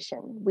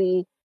creation.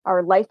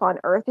 Our life on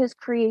earth is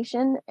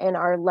creation, and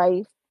our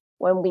life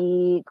when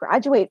we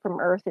graduate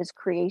from earth is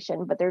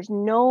creation, but there's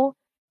no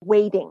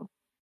waiting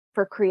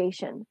for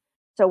creation.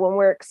 So when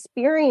we're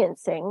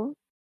experiencing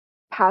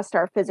past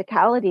our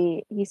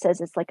physicality, he says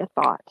it's like a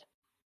thought.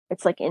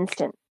 It's like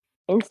instant.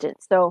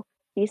 So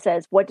he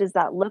says, what does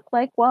that look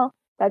like? Well,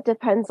 that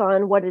depends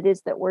on what it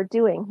is that we're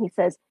doing. He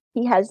says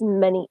he has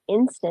many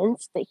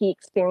instants that he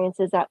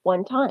experiences at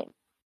one time.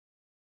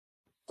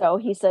 So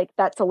he's like,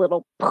 that's a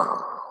little.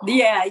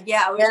 Yeah.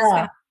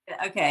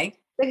 Okay.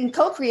 They can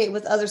co-create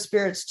with other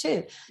spirits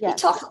too. Yes. He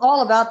talks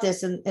all about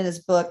this in his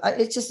book.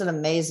 It's just an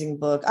amazing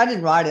book. I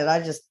didn't write it.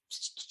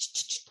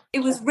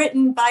 It was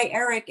written by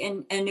Erik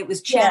and it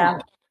was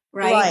channeled,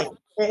 right?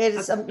 It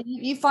is.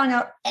 You find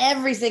out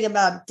everything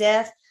about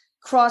death,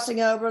 crossing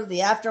over,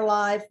 the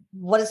afterlife,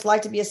 what it's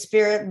like to be a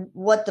spirit,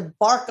 what the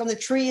bark on the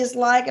tree is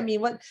like. I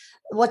mean,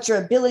 what your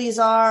abilities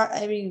are.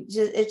 I mean,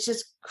 it's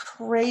just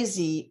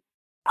crazy.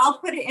 I'll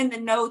put it in the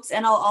notes,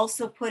 and I'll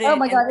also put it. Oh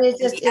my God!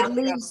 It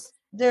leaves.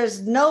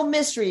 There's no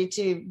mystery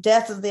to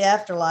death of the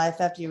afterlife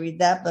after you read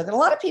that book. And a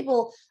lot of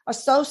people are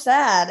so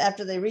sad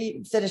after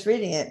they finish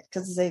reading it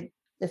because they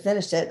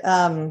finished it.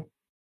 And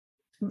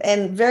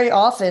very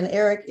often,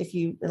 Erik,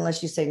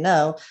 unless you say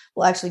no,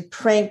 will actually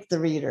prank the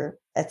reader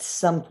at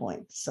some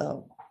point.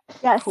 So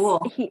yes, cool.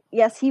 He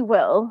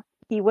will.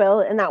 He will.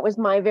 And that was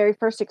my very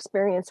first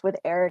experience with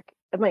Erik.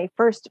 My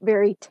first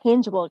very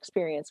tangible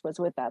experience was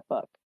with that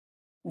book.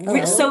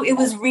 So it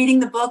was reading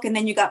the book and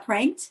then you got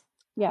pranked?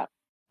 Yeah.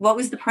 What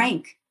was the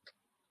prank?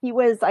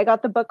 I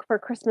got the book for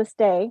Christmas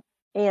Day,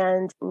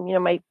 and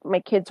my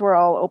kids were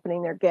all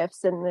opening their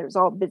gifts, and it was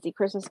all busy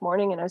Christmas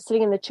morning, and I was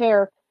sitting in the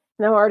chair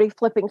and I'm already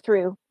flipping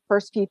through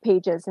first few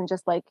pages and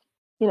just like,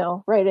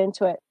 right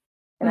into it.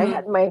 And I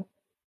had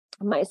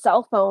my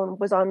cell phone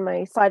was on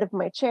my side of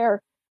my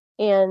chair,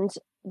 and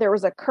there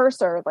was a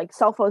cursor. Like,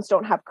 cell phones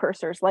don't have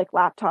cursors like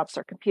laptops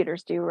or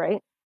computers do,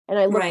 right? And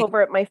I look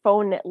over at my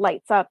phone and it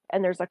lights up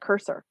and there's a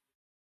cursor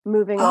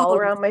moving all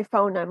around my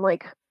phone. I'm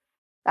like,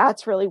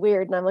 that's really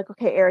weird. And I'm like,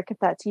 okay, Erik, if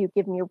that's you,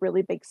 give me a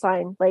really big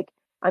sign. Like,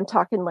 I'm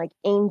talking like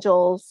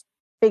angels,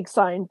 big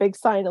sign.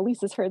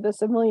 Elisa's heard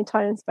this a million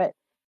times, but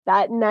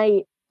that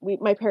night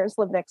my parents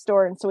lived next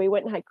door. And so we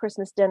went and had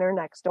Christmas dinner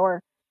next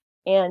door.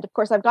 And of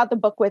course I've got the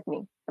book with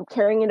me. I'm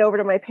carrying it over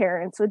to my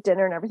parents with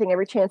dinner and everything.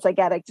 Every chance I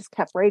get, I just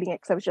kept reading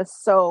it because I was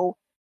just so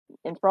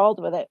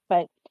enthralled with it.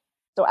 But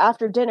so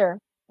after dinner,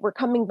 we're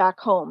coming back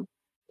home,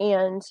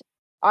 and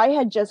I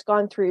had just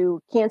gone through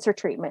cancer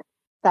treatment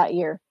that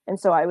year. And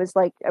so I was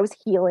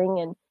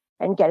healing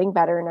and getting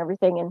better and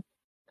everything. And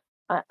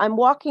I'm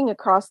walking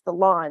across the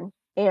lawn,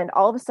 and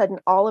all of a sudden,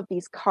 all of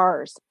these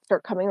cars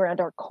start coming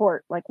around our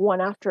court, like one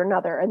after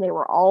another. And they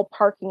were all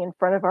parking in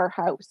front of our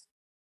house.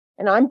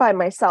 And I'm by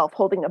myself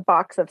holding a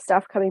box of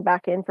stuff coming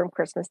back in from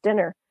Christmas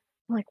dinner.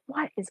 I'm like,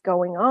 what is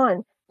going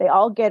on? They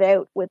all get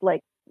out with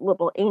like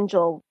little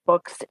angel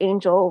books,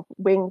 angel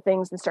wing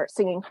things, and start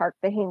singing "Hark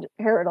the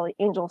Herald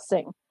Angels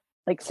Sing,"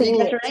 like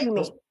singing it to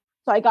me. So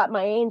I got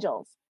my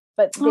angels,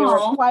 but they were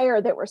a choir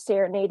that were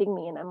serenading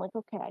me, and I'm like,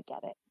 okay, I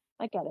get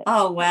it.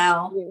 Oh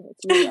wow,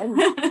 it's you.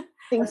 And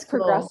things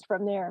progressed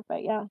from there.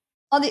 But yeah,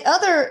 on the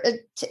other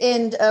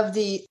end of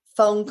the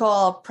phone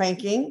call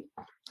pranking,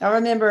 I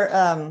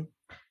remember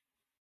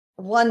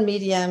one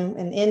medium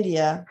in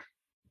India,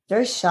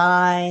 very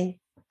shy,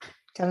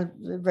 kind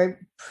of very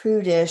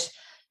prudish.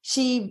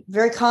 She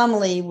very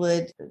commonly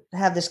would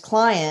have this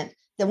client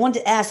that wanted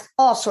to ask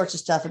all sorts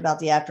of stuff about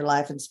the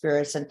afterlife and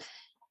spirits. And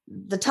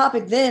the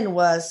topic then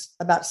was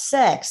about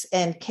sex,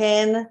 and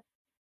can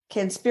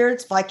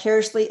spirits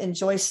vicariously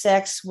enjoy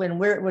sex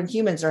when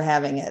humans are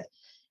having it?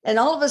 And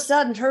all of a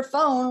sudden her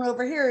phone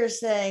over here is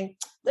saying,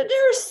 the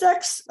nearest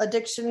sex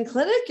addiction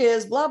clinic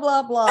is blah,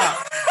 blah, blah.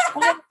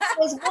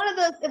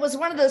 It was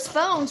one of those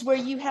phones where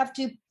you have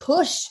to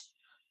push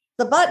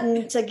the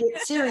button to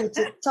get Siri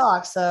to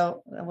talk.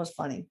 So that was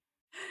funny.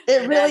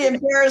 It really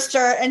embarrassed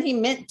her, and he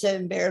meant to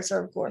embarrass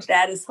her, of course.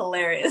 That is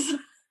hilarious.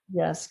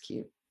 Yes,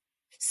 cute.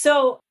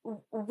 So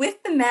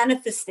with the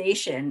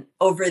manifestation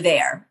over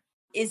there,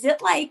 is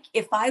it like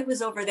if I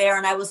was over there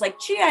and I was like,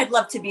 gee, I'd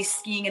love to be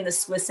skiing in the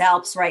Swiss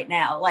Alps right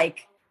now?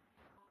 Like,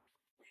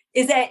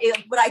 would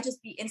I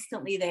just be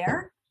instantly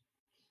there?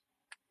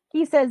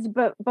 He says,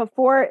 but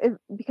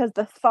because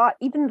the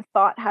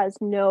thought has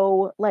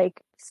no like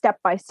step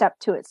by step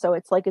to it. So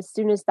it's like, as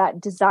soon as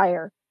that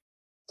desire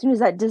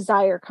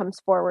comes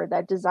forward,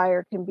 that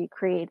desire can be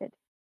created.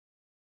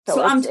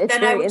 So it's then I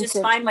very would just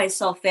instant. find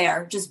myself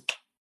there, just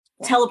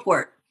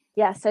teleport.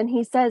 Yes. And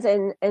he says,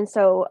 and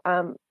so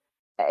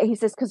he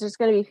says, because there's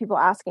going to be people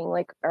asking,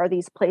 like, are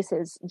these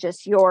places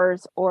just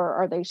yours or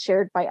are they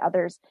shared by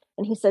others?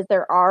 And he says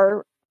there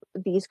are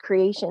these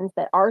creations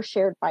that are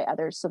shared by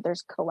others. So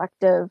there's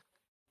collective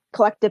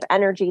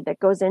energy that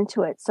goes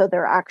into it. So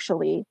they're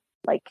actually,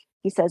 like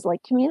he says,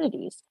 like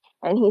communities.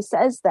 And he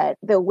says that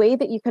the way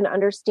that you can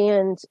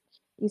understand,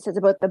 he says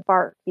about the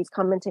bark, he's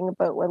commenting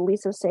about what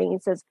Lisa was saying. He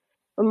says,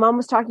 when Mom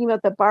was talking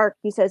about the bark,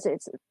 he says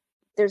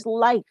there's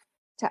life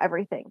to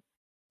everything.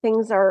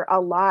 Things are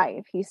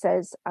alive. He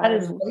says That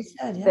is what he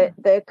said, yeah.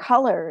 the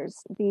colors,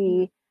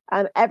 the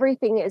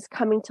everything is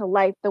coming to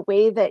life. The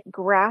way that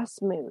grass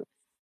moves,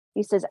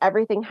 he says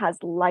everything has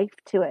life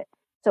to it.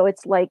 So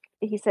it's like,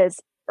 he says,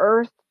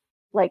 earth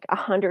like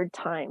 100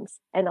 times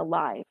and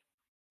alive.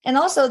 And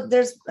also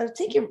I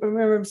think you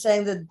remember him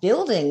saying that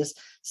buildings,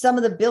 some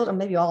of the buildings,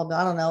 maybe all of them,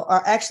 I don't know,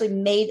 are actually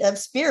made of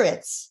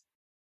spirits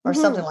or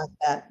something like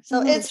that.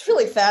 So it's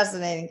really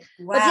fascinating.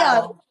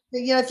 Wow.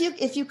 But yeah,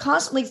 if you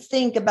constantly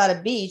think about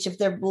a beach, if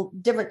there are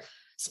different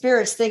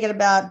spirits thinking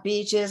about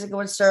beaches and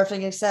going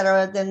surfing, et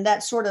cetera, then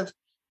that sort of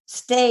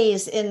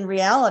stays in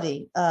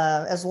reality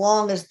as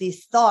long as the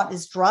thought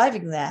is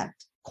driving that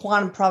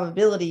quantum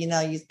probability.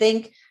 You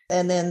think,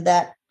 and then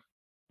that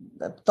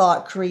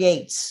thought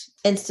creates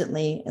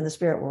instantly in the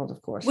spirit world,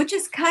 of course. Which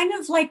is kind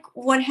of like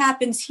what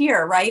happens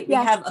here, right? We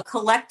have a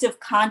collective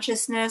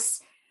consciousness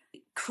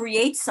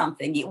create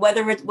something,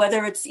 whether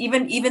it's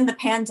even the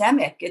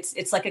pandemic,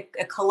 it's like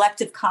a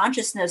collective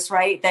consciousness,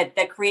 right,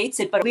 that creates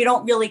it, but we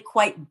don't really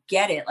quite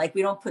get it. Like,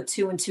 we don't put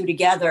two and two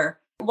together.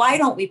 Why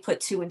don't we put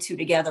two and two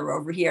together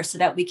over here so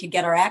that we could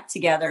get our act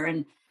together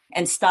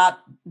and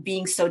stop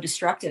being so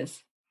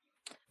destructive?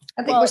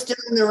 I think we're still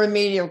in the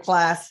remedial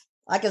class.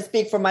 I can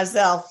speak for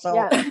myself. So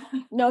yeah.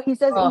 No, he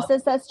says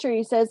that's true.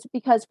 He says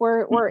because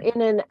we're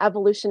in an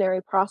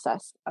evolutionary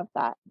process of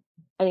that.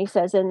 And he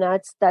says, and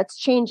that's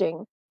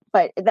changing.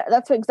 But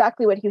that's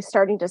exactly what he was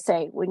starting to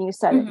say when you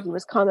said it. He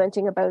was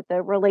commenting about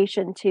the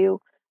relation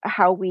to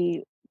how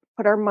we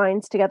put our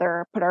minds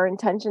together, put our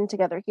intention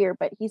together here.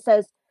 But he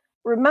says,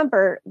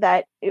 remember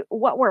that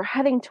what we're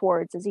heading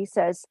towards, as he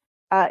says,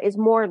 is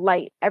more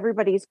light.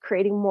 Everybody's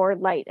creating more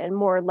light, and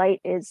more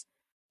light is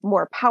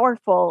more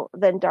powerful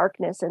than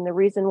darkness. And the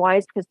reason why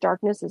is because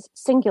darkness is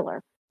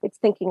singular. It's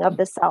thinking of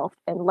the self,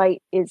 and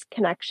light is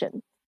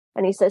connection.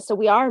 And he says, so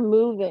we are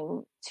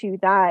moving to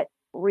that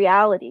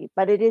reality,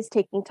 but it is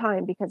taking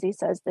time, because he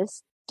says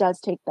this does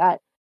take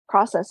that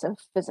process of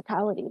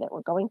physicality that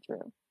we're going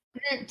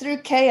through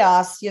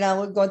chaos.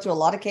 We're going through a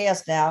lot of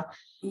chaos now.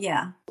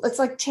 Yeah, it's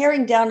like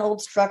tearing down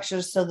old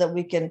structures so that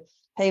we can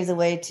pave the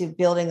way to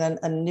building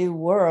a new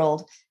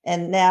world.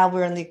 And now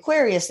we're in the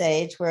Aquarius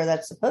age, where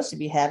that's supposed to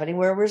be happening,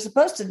 where we're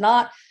supposed to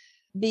not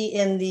be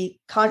in the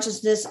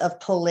consciousness of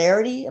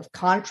polarity, of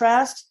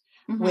contrast,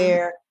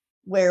 where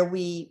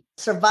we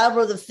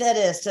survival of the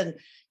fittest, and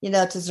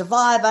to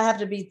survive, I have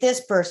to be this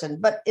person.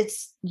 But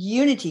it's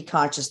unity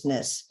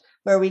consciousness,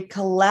 where we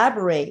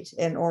collaborate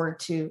in order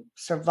to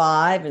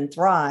survive and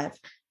thrive.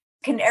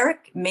 Can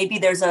Erik, maybe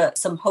there's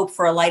some hope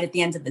for a light at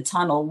the end of the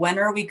tunnel.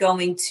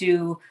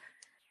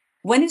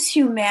 When is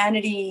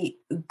humanity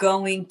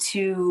going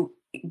to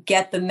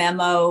get the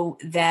memo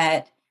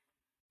that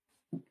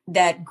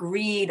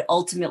greed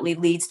ultimately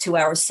leads to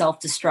our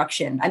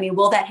self-destruction? I mean,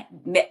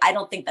 I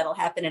don't think that'll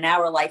happen in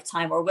our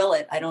lifetime, or will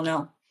it? I don't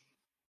know.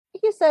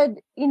 He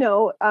said,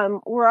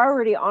 we're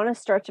already on a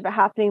stretch of it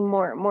happening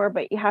more and more,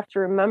 but you have to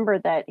remember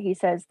that, he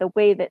says, the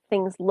way that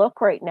things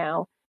look right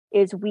now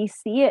is we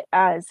see it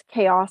as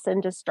chaos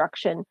and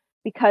destruction,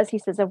 because he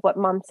says of what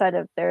Mom said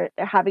of there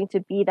having to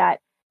be that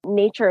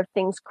nature of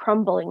things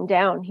crumbling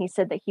down. He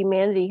said that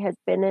humanity has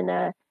been in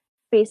a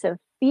space of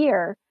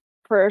fear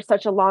for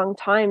such a long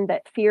time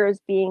that fear is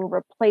being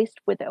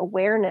replaced with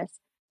awareness.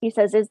 He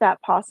says, is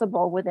that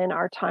possible within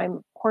our time?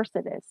 Of course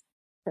it is,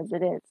 because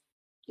it is.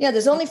 Yeah,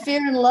 there's only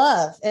fear and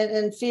love,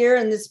 and fear,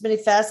 and this many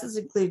facets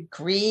include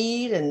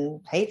greed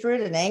and hatred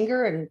and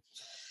anger and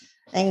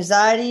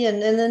anxiety,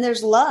 and then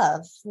there's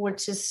love,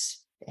 which is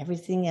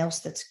everything else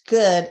that's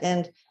good.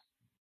 And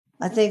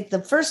I think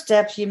the first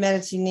step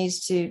humanity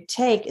needs to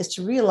take is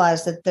to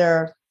realize that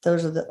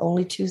those are the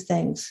only two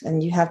things,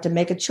 and you have to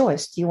make a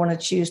choice. Do you want to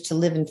choose to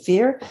live in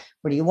fear,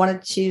 or do you want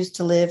to choose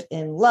to live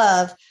in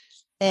love?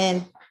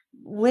 And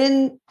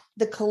when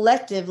the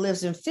collective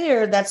lives in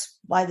fear, that's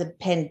why the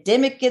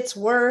pandemic gets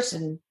worse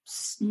and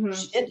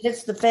shit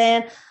hits the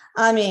fan.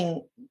 I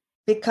mean,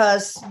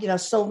 because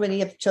so many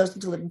have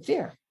chosen to live in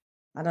fear.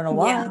 I don't know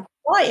why. Yeah.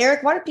 Why,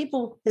 Erik? Why do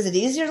people? Is it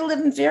easier to live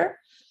in fear?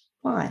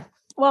 Why?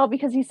 Well,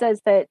 because he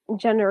says that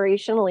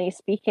generationally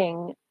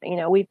speaking,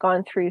 we've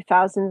gone through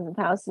thousands and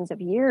thousands of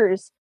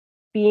years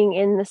being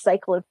in the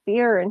cycle of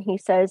fear. And he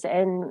says,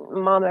 and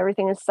Mom,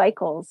 everything is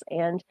cycles,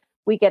 and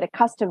we get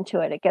accustomed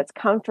to it. It gets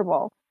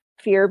comfortable.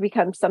 Fear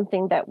becomes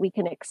something that we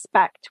can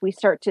expect. We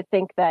start to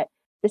think that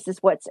this is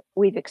what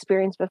we've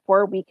experienced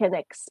before. We can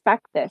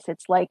expect this.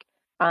 It's like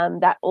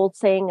that old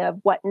saying of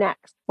what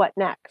next? What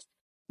next?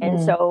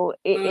 And so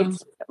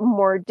it's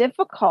more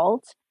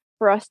difficult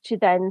for us to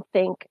then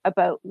think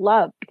about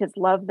love, because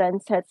love then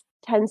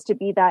tends to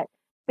be that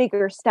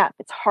bigger step.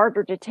 It's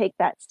harder to take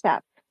that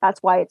step.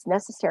 That's why it's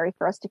necessary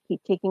for us to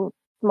keep taking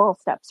small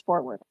steps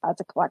forward as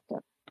a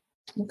collective.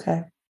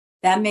 Okay.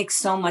 That makes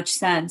so much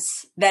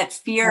sense. That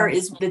fear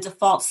is the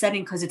default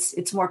setting because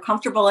it's more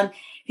comfortable, and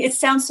it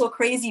sounds so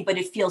crazy, but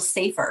it feels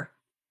safer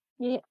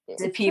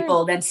to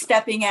people than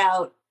stepping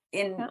out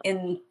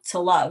into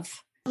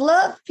love.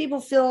 Love,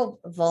 people feel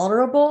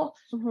vulnerable.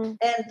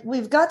 And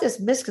we've got this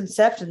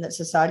misconception that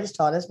society's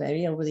taught us,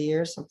 maybe over the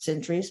years, some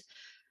centuries,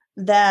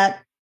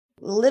 that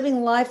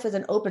living life with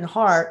an open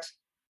heart,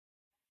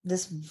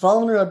 this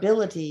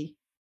vulnerability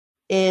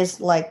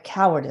is like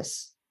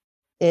cowardice.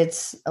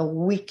 It's a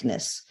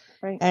weakness.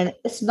 Right. And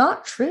it's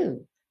not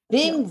true.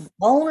 Being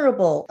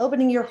vulnerable,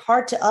 opening your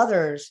heart to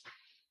others,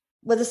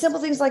 with the simple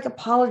things like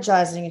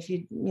apologizing if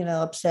you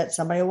upset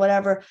somebody or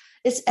whatever,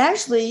 it's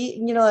actually,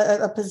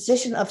 a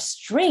position of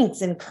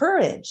strength and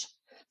courage.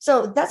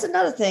 So that's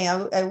another thing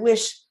I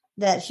wish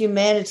that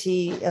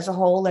humanity as a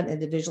whole and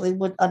individually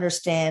would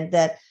understand,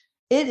 that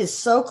it is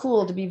so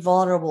cool to be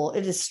vulnerable.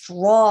 It is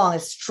strong,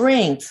 it's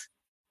strength,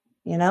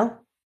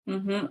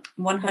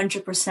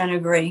 100%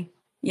 agree.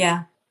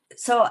 Yeah.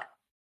 So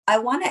I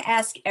want to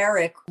ask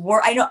Erik,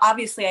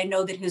 I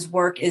know that his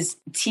work is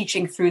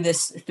teaching through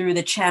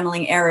the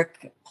Channeling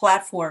Erik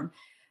platform,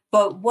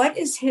 but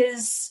does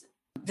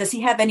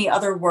he have any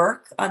other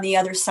work on the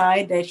other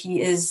side that he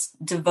is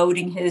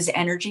devoting his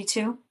energy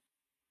to?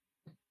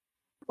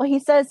 Well, he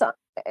says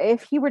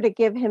if he were to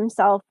give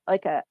himself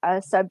like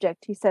a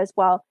subject, he says,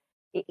 well,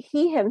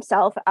 he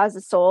himself as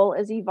a soul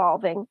is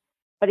evolving,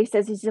 but he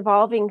says he's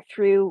evolving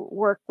through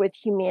work with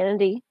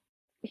humanity.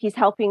 He's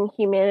helping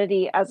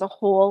humanity as a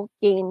whole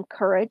gain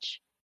courage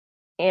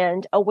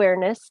and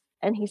awareness.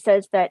 And he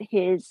says that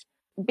his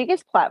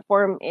biggest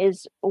platform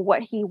is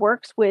what he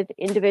works with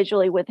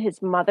individually with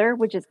his mother,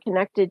 which is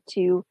connected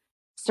to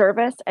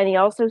service. And he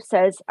also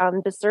says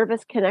the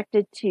service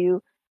connected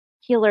to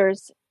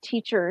healers,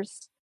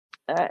 teachers,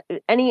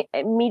 any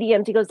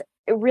mediums. He goes,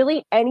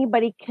 really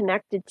anybody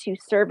connected to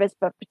service,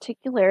 but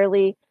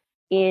particularly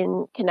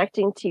in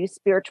connecting to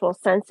spiritual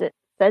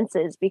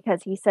senses,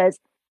 because he says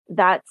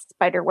that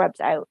spider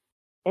webs out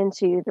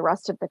into the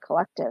rest of the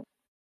collective.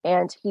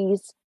 And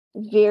he's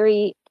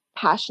very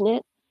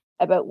passionate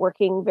about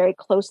working very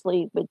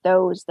closely with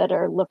those that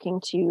are looking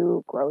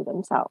to grow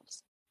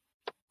themselves.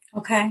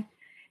 Okay.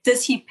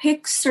 Does he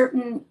pick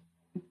certain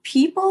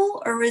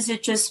people, or is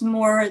it just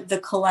more the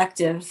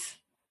collective?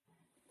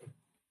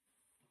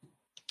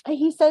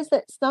 He says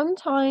that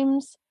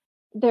sometimes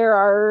there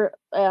are,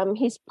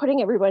 he's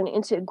putting everyone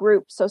into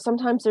groups. So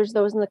sometimes there's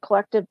those in the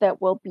collective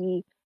that will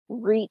be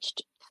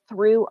reached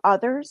through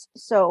others.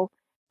 So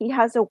he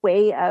has a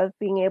way of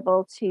being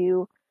able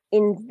to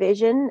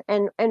envision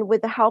and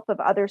with the help of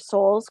other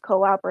souls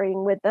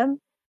collaborating with them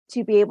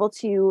to be able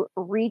to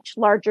reach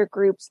larger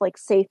groups, like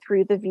say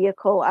through the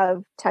vehicle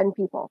of 10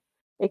 people.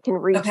 It can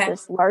reach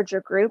this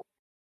larger group.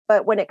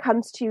 But when it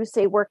comes to,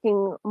 say,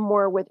 working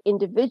more with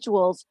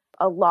individuals,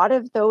 a lot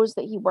of those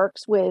that he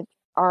works with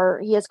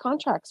he has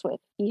contracts with,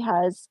 he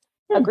has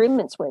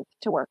agreements with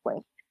to work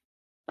with.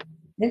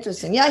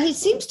 Interesting. Yeah, he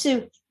seems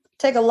to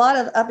take a lot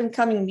of up and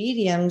coming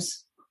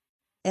mediums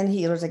and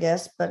healers, I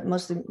guess, but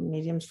mostly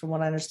mediums from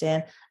what I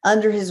understand,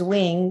 under his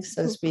wing,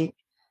 so to speak,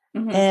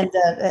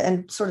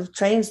 and sort of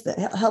trains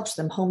helps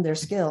them hone their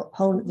skill,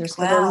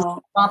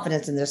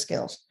 confidence in their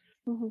skills.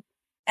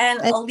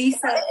 And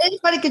Elisa,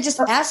 anybody could just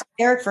ask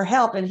Erik for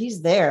help, and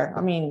he's there.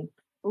 I mean,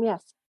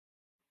 yes.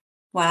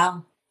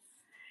 Wow.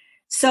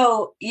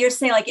 So you're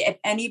saying, like, if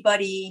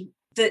anybody,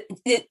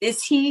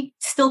 is he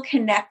still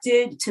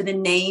connected to the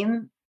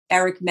name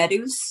Erik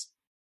Medhus?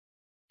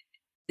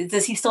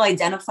 Does he still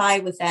identify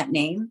with that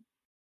name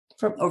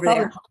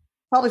there?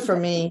 Probably for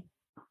me,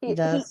 he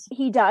does.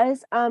 He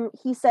does.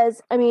 He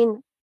says, I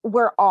mean,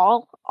 we're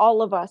all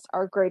of us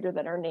are greater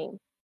than our name.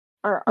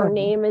 Our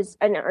name is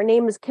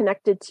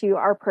connected to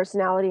our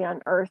personality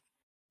on earth.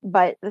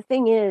 But the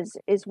thing is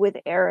with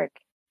Erik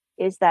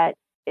is that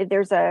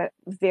there's a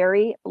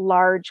very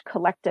large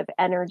collective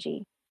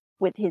energy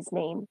with his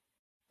name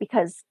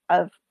because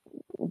of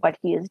what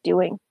he is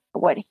doing,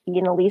 what he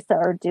and Elisa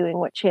are doing,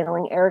 what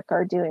Channeling Erik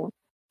are doing.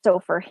 So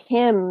for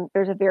him,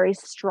 there's a very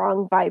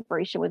strong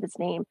vibration with his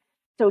name.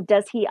 So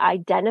does he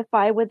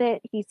identify with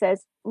it? He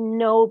says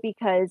no,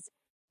 because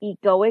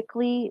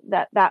egoically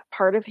that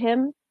part of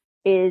him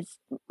is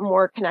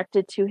more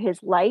connected to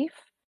his life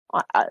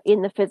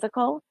in the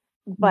physical,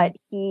 but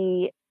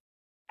he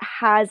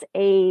has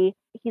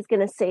he's going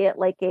to say it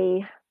like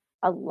a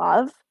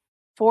love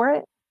for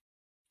it.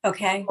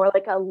 Okay. Or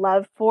like a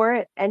love for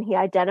it. And he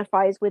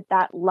identifies with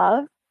that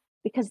love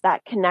because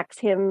that connects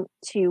him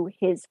to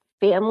his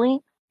family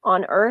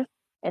on earth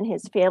and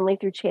his family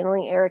through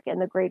Channeling Erik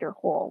and the greater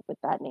whole with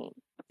that name.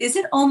 Is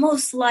it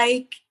almost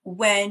like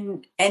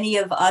when any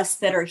of us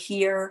that are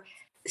here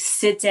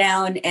sit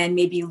down and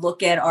maybe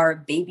look at our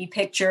baby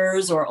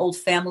pictures or old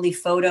family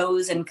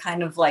photos and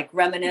kind of like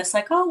reminisce,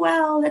 like, oh,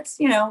 well, that's,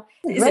 is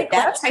Great it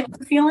that question.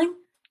 type of feeling?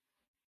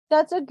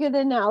 That's a good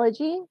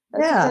analogy.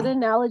 That's Yeah. a good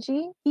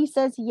analogy. He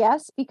says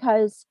yes,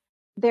 because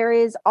there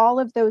is all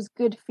of those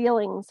good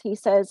feelings. He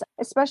says,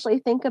 especially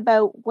think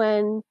about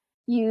when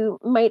you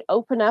might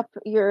open up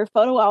your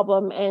photo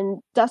album and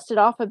dust it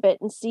off a bit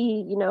and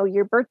see,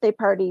 your birthday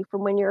party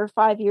from when you're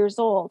 5 years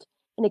old.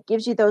 And it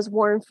gives you those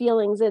warm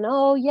feelings. And,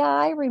 oh, yeah,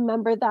 I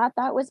remember that.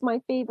 That was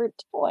my favorite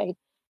toy.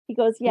 He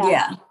goes,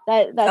 Yeah.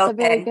 that's a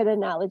very Okay. good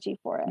analogy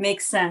for it.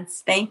 Makes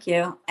sense. Thank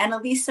you. And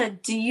Elisa,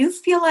 do you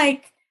feel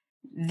like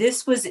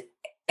this was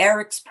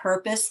Erik's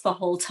purpose the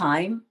whole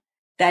time?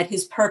 That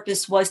his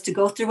purpose was to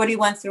go through what he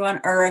went through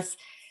on Earth,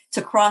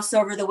 to cross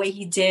over the way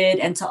he did,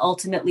 and to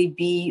ultimately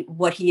be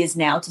what he is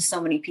now to so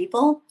many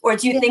people? Or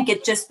do you think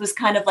it just was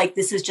kind of like,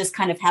 this is just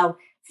kind of how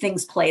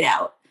things played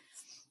out?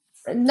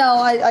 No,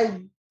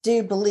 I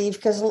do believe,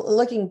 because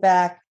looking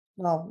back,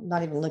 well,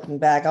 not even looking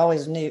back, I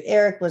always knew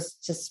Erik was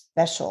just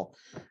special.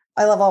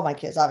 I love all my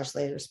kids,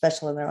 obviously, they're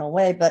special in their own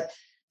way, but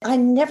I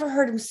never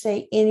heard him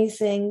say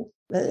anything,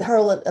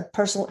 hurl a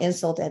personal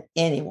insult at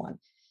anyone.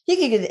 He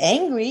could get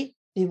angry,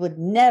 he would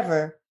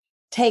never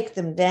take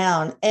them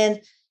down.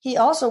 And he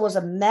also was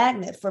a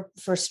magnet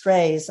for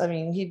strays. I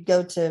mean, he'd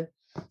go to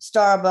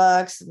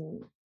Starbucks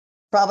and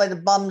probably the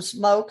bum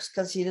smokes,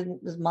 because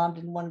his mom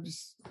didn't want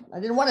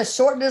to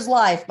shorten his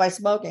life by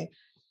smoking.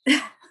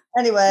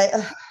 Anyway,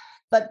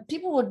 but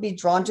people would be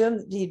drawn to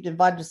him. He'd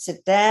invite them to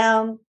sit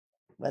down,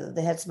 whether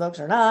they had smokes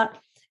or not.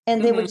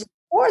 And they would just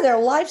pour their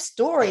life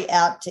story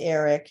out to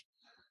Erik.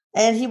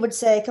 And he would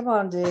say, come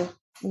on, dude,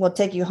 we'll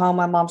take you home.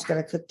 My mom's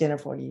going to cook dinner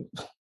for you.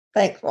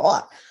 Thanks a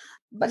lot.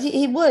 But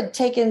he would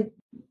take in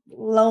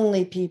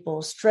lonely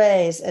people,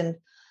 strays. And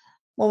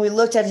when we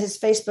looked at his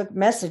Facebook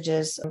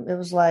messages, it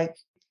was like,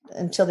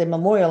 until they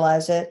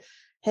memorialize it,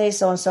 hey,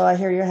 so-and-so, I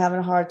hear you're having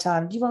a hard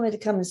time. Do you want me to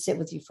come and sit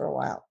with you for a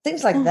while?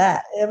 Things like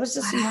that. It was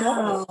just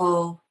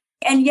incredible.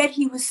 And yet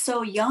he was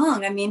so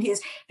young. I mean,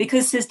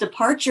 because his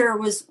departure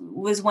was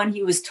when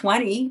he was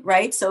 20,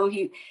 right? So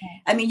you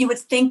would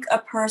think a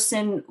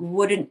person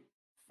wouldn't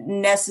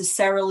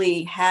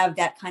necessarily have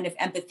that kind of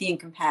empathy and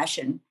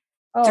compassion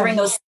during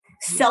those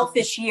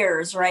selfish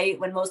years, right?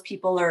 When most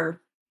people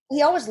are.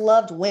 He always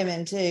loved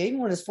women too. Even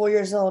when he was 4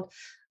 years old,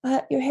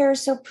 your hair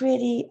is so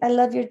pretty. I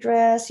love your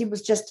dress. He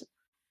was just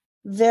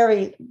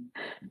very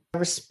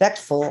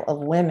respectful of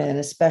women,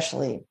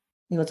 especially.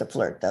 He was a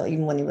flirt, though,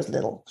 even when he was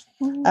little.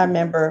 Mm-hmm. I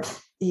remember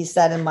he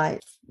sat in my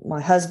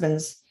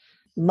husband's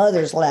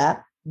mother's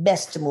lap,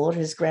 Bestemor,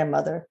 his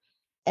grandmother,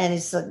 and he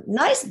said,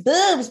 nice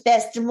boobs,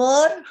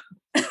 Bestemor.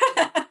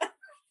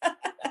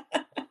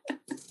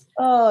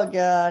 Oh,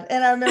 God.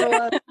 And I remember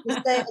at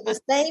the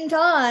same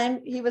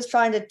time, he was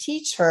trying to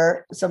teach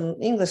her some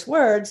English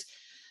words.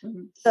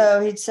 Mm-hmm.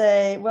 So he'd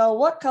say, well,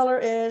 what color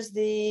is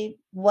the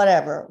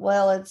whatever?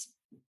 Well, it's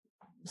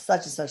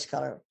such and such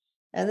color.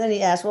 And then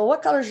he asked, well,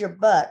 what color is your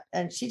butt?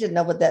 And she didn't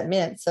know what that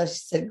meant. So she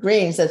said,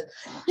 green. He says,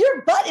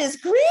 your butt is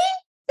green?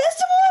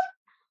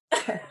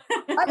 Festival?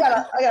 I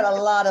got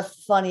a lot of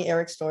funny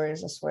Erik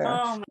stories, I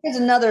swear. Here's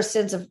another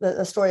sense of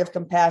a story of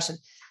compassion.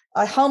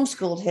 I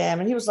homeschooled him,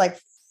 and he was like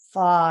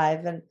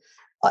 5. And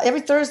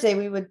every Thursday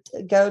we would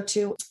go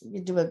to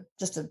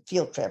just a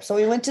field trip. So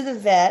we went to the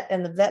vet,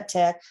 and the vet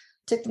tech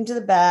took them to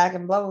the back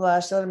and blah, blah, blah,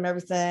 showed them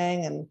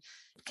everything, and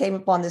came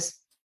upon this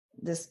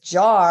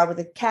jar with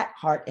a cat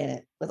heart in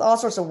it with all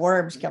sorts of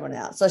worms coming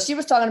out. So she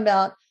was talking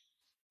about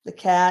the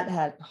cat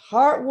had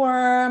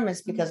heartworm.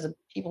 It's because the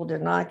people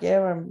did not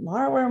give him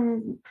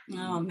heartworm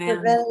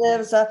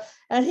preventative stuff.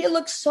 And he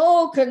looked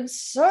so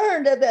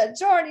concerned at that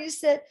jar. And he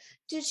said,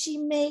 did she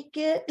make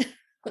it?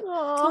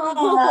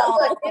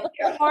 Look, if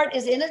your heart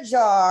is in a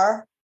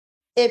jar,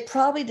 it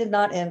probably did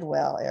not end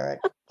well, Erik.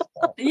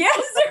 So.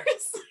 Yes,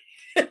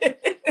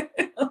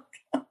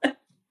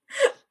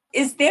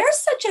 is there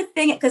such a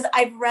thing? Because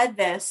I've read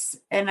this,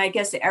 and I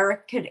guess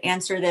Erik could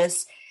answer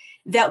this,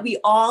 that we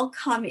all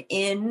come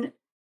in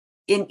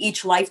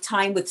each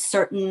lifetime with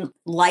certain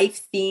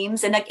life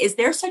themes. And like, is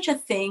there such a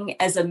thing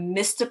as a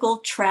mystical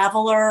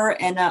traveler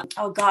and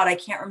I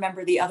can't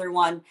remember the other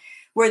one,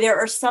 where there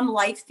are some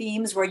life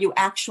themes where you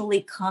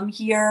actually come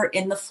here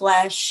in the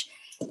flesh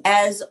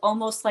as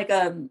almost like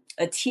a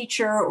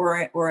teacher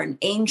or an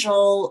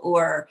angel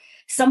or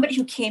somebody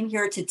who came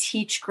here to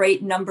teach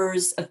great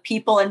numbers of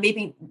people, and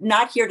maybe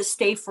not here to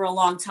stay for a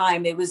long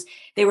time.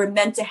 They were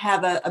meant to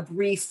have a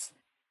brief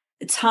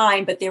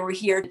time, but they were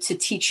here to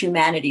teach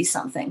humanity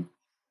something.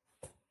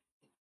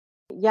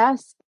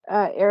 Yes,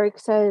 Erik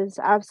says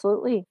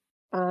absolutely.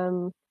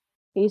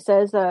 He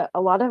says a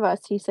lot of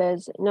us, he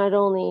says, not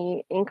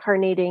only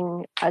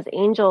incarnating as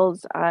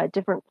angels,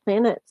 different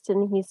planets,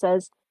 and he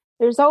says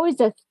there's always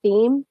a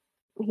theme.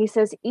 He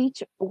says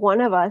each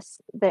one of us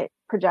that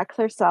projects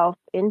ourselves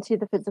into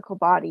the physical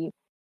body,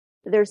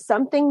 there's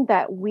something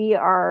that we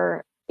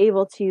are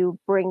able to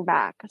bring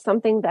back,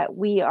 something that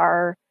we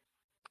are,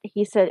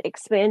 he said,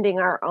 expanding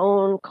our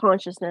own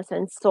consciousness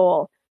and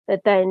soul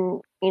that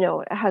then,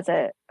 has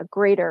a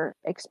greater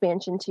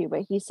expansion to.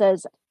 But he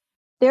says,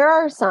 there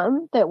are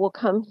some that will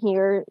come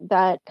here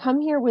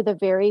with a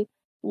very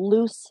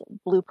loose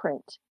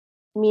blueprint,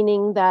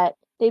 meaning that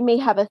they may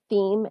have a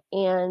theme,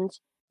 and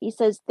he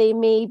says they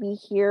may be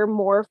here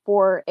more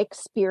for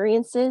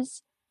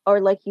experiences, or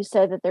like you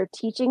said, that they're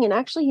teaching. And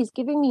actually, he's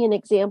giving me an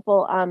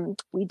example.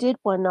 We did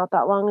one not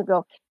that long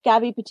ago.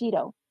 Gabby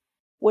Petito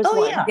was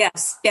one. Yeah.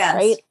 Yes.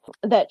 Right?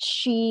 That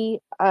she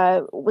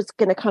was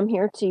going to come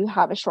here to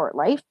have a short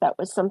life. That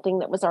was something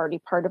that was already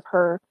part of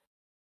her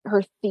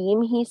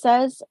theme, he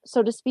says,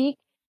 so to speak.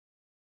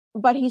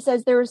 But he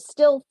says there are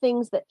still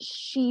things that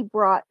she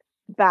brought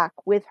back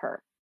with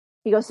her.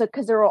 He goes, so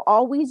because there will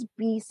always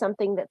be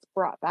something that's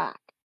brought back.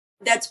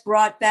 That's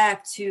brought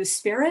back to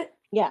spirit?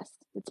 Yes,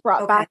 it's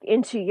brought back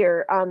into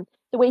your,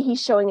 the way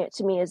he's showing it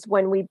to me is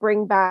when we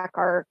bring back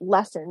our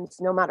lessons,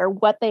 no matter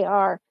what they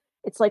are,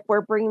 it's like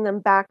we're bringing them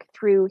back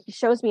through. He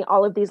shows me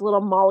all of these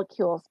little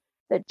molecules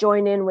that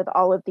join in with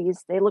all of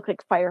these. They look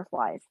like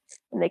fireflies,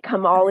 and they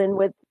come all in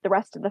with the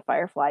rest of the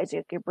fireflies.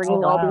 You're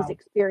bringing all these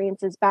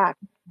experiences back.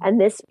 And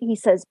this, he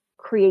says,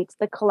 creates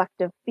the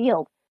collective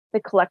field. The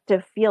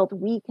collective field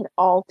we can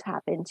all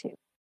tap into.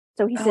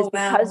 So he says,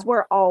 because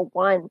we're all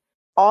one,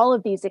 all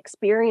of these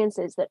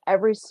experiences that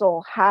every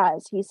soul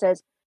has, he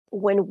says,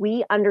 when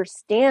we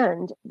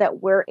understand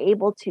that we're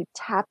able to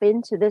tap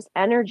into this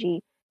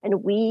energy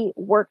and we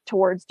work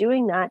towards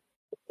doing that,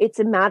 it's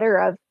a matter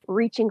of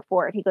reaching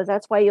for it. He goes,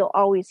 that's why you'll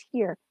always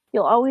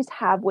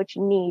have what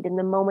you need in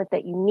the moment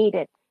that you need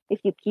it.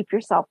 If you keep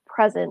yourself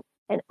present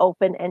and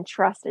open and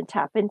trust and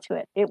tap into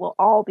it, it will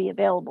all be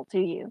available to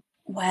you.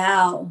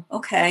 Wow.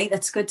 Okay.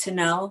 That's good to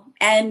know.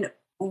 And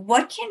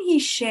what can he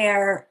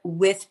share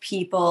with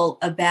people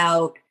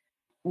about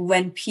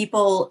when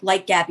people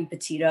like Gabby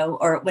Petito,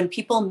 or when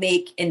people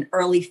make an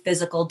early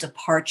physical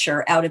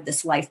departure out of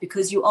this life?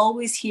 Because you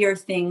always hear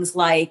things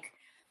like,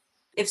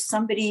 if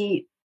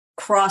somebody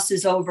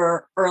crosses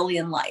over early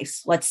in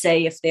life, let's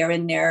say if they're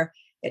in their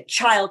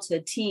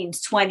childhood,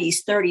 teens,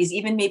 20s, 30s,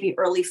 even maybe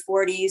early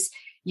 40s,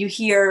 you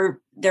hear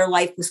their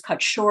life was cut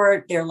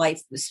short, their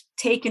life was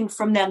taken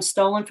from them,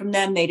 stolen from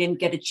them, they didn't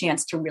get a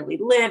chance to really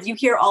live. You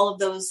hear all of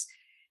those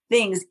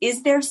things.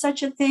 Is there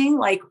such a thing?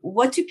 Like,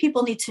 what do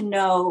people need to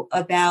know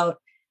about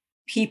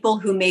people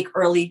who make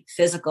early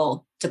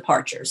physical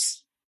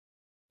departures?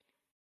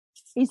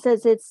 He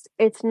says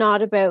it's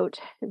not about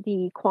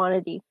the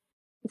quantity.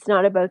 It's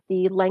not about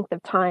the length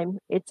of time.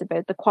 It's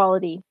about the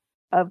quality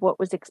of what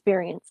was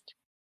experienced.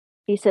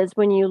 He says,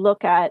 when you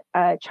look at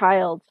a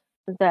child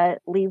that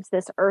leaves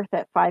this earth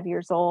at 5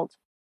 years old,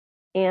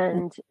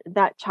 and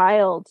that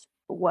child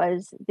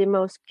was the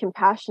most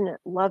compassionate,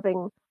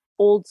 loving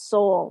old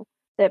soul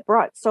that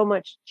brought so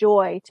much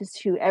joy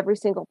to every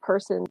single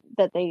person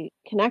that they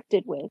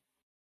connected with.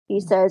 He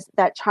says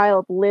that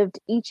child lived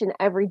each and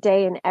every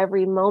day and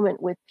every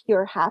moment with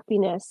pure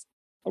happiness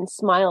and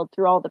smiled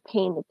through all the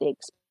pain that they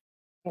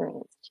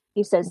experienced.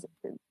 He says,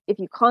 if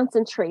you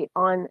concentrate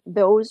on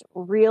those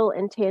real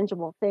and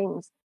tangible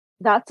things,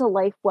 that's a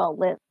life well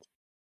lived.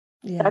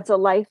 Yeah. That's a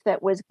life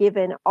that was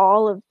given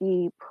all of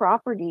the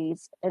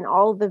properties and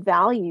all of the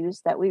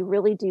values that we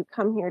really do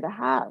come here to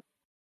have.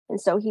 And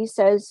so he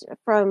says,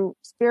 from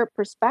spirit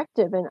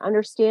perspective and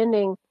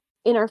understanding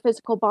in our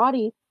physical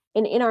body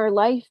and in our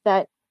life,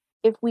 that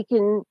if we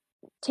can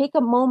take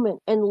a moment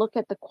and look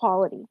at the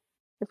quality,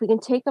 if we can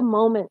take a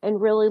moment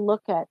and really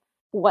look at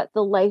what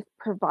the life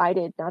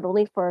provided, not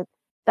only for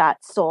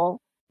that soul,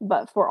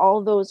 but for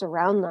all those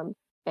around them,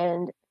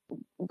 and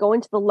go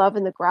into the love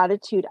and the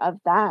gratitude of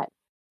that,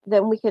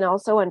 then we can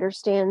also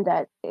understand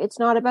that it's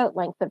not about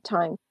length of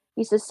time.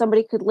 He says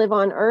somebody could live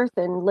on earth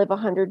and live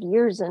 100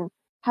 years and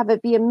have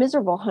it be a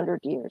miserable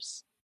 100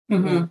 years.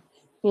 Mm-hmm.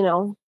 You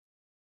know?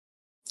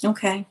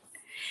 Okay.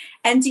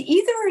 And do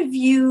either of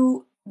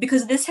you,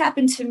 because this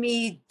happened to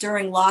me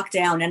during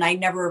lockdown and I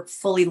never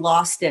fully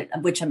lost it,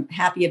 which I'm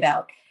happy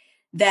about,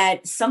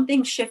 that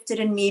something shifted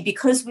in me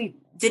because we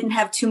didn't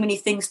have too many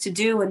things to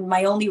do. And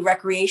my only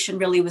recreation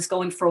really was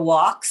going for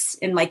walks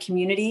in my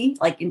community,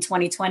 like in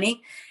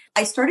 2020.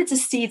 I started to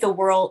see the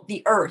world,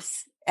 the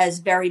earth, as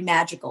very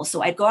magical.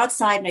 So I'd go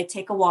outside and I'd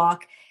take a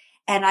walk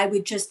and I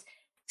would just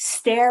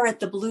stare at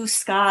the blue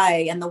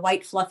sky and the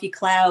white fluffy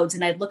clouds.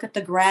 And I'd look at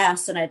the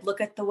grass and I'd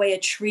look at the way a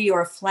tree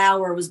or a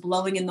flower was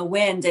blowing in the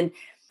wind. And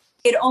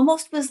it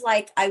almost was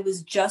like I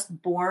was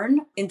just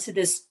born into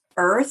this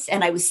earth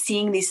and I was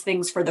seeing these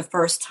things for the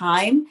first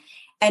time.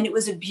 And it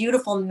was a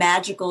beautiful,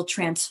 magical,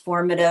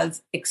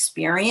 transformative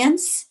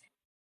experience.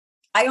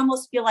 I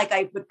almost feel like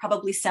I would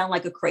probably sound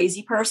like a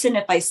crazy person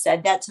if I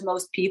said that to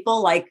most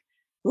people, like,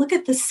 look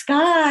at the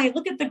sky,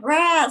 look at the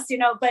grass,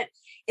 but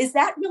is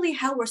that really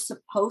how we're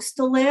supposed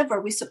to live?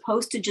 Are we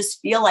supposed to just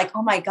feel like,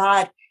 oh my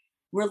God,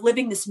 we're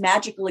living this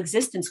magical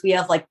existence. We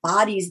have like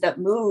bodies that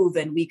move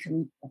and we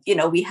can,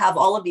 we have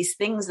all of these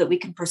things that we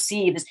can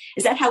perceive.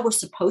 Is that how we're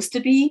supposed to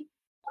be?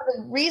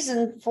 The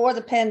reason for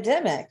the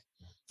pandemic,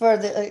 for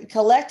the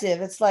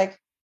collective, it's like,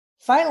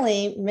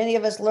 finally, many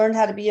of us learned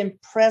how to be in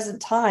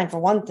present time for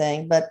one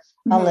thing, but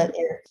I'll let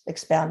Erik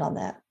expound on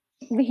that.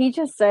 He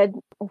just said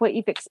what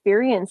you've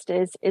experienced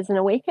is an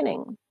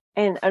awakening.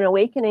 And an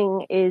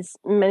awakening is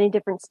many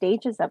different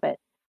stages of it.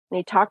 And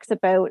he talks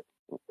about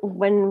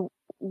when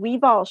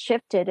we've all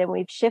shifted and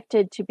we've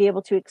shifted to be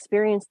able to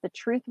experience the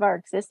truth of our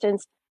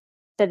existence,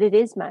 that it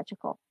is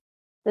magical,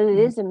 that it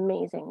is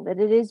amazing, that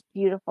it is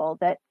beautiful,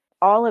 that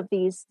all of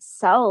these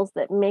cells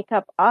that make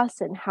up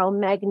us and how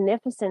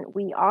magnificent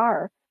we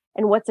are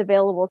and what's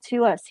available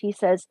to us. He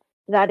says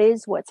that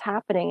is what's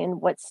happening.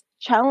 And what's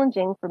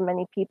challenging for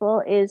many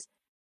people is,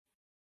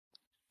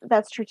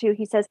 that's true too.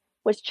 He says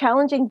what's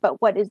challenging,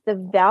 but what is the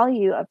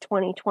value of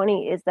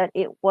 2020 is that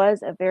it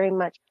was a very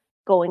much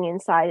going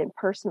inside and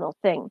personal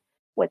thing.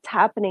 What's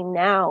happening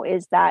now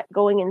is that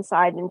going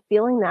inside and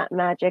feeling that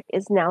magic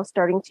is now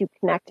starting to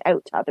connect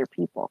out to other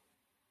people.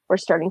 We're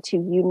starting to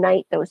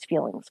unite those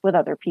feelings with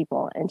other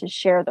people and to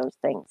share those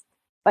things.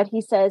 But he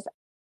says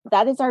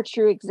that is our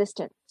true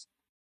existence.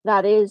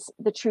 That is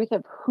the truth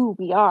of who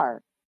we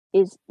are,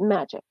 is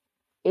magic,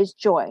 is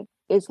joy,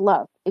 is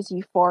love, is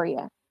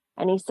euphoria.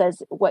 And he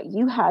says what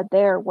you had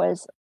there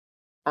was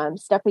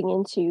stepping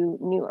into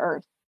new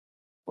earth,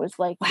 was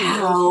like,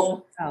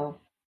 wow.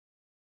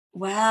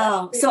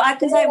 Wow. So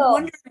because I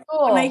wonder,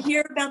 when I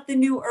hear about the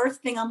new earth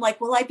thing, I'm like,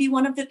 will I be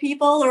one of the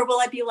people or will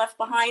I be left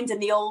behind in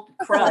the old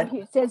crud?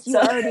 He says you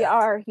already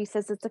are. He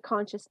says it's a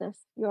consciousness.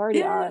 You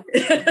already are.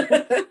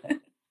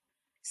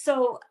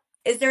 So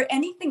is there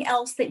anything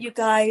else that you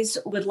guys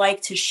would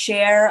like to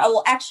share? Oh,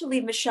 well,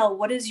 actually, Michelle,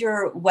 what is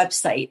your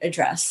website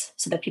address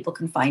so that people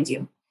can find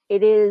you?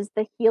 It is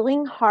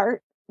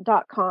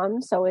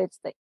thehealingheart.com. So it's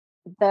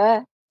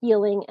the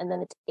healing and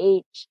then it's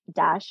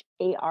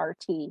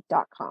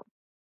h-art.com.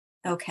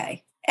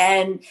 Okay.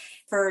 And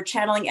for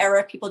Channeling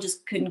Erik, people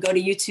just can go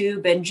to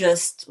YouTube and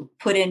just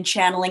put in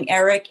Channeling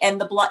Erik. And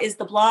the blog is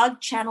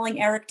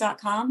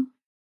channelingerik.com.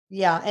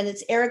 Yeah. And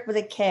it's Erik with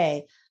a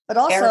K. But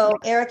also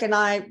Erik and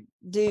I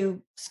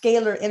do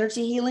scalar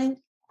energy healing.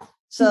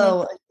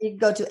 So you can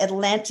go to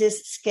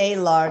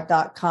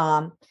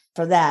atlantiscalar.com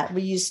for that.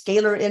 We use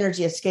scalar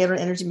energy, a scalar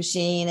energy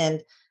machine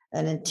and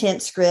an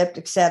intent script,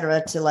 et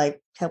cetera, to like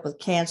help with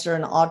cancer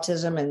and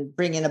autism and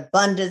bring in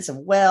abundance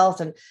and wealth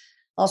and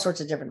all sorts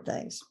of different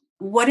things.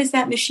 What does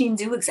that machine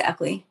do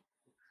exactly?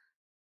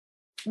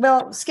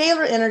 Well,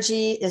 scalar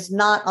energy is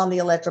not on the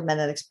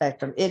electromagnetic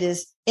spectrum. It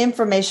is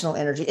informational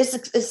energy.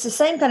 It's the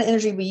same kind of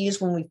energy we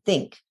use when we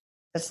think.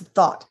 That's the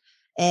thought.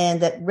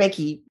 And that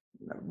Reiki,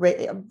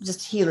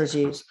 just healers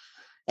use.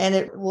 And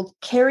it will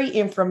carry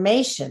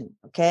information,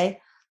 okay?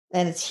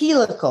 And it's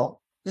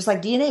helical, just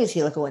like DNA is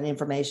helical and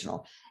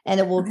informational. And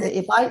it will,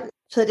 if I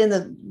put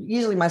in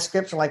usually my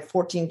scripts are like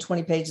 14,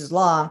 20 pages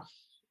long.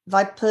 If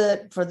I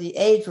put for the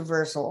age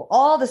reversal,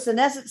 all the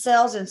senescent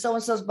cells in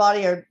so-and-so's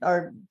body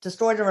are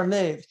destroyed and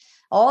removed.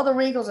 All the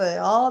wrinkles,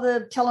 all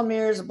the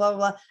telomeres, blah,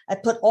 blah, blah. I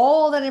put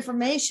all that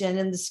information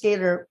in the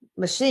scalar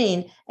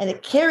machine and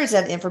it carries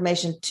that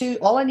information to,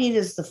 all I need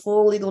is the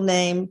full legal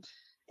name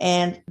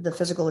and the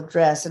physical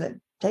address and it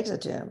takes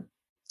it to him.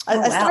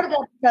 I started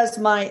that because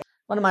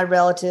one of my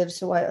relatives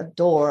who I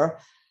adore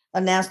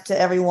announced to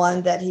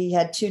everyone that he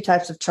had 2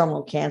 types of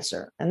terminal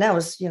cancer. And that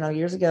was,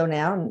 years ago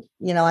now. And,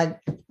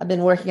 I've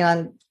been working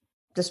on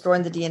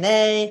destroying the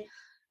DNA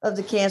of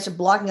the cancer,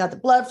 blocking out the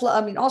blood flow.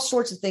 I mean, all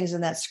sorts of things in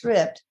that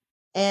script.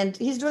 And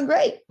he's doing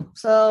great.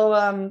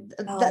 So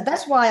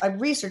that's why I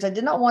researched. I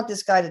did not want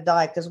this guy to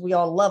die because we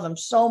all love him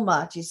so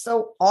much. He's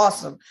so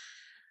awesome.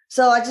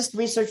 So I just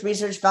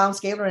researched, found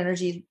scalar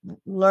energy,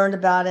 learned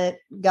about it,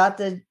 got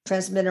the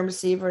transmitter and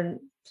receiver. And,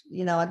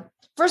 I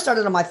first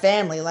started on my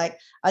family. Like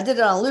I did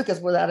it on Lucas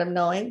without him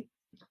knowing.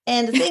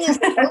 And the thing is,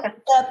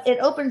 it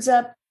opens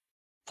up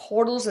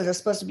portals that are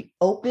supposed to be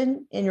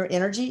open in your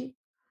energy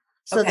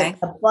so that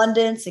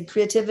abundance and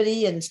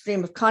creativity and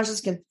stream of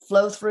consciousness can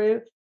flow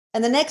through.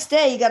 And the next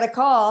day he got a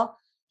call.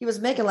 He was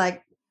making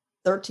like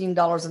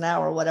 $13 an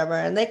hour or whatever.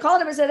 And they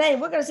called him and said, hey,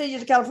 we're going to send you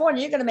to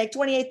California. You're going to make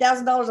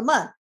 $28,000 a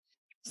month.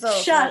 So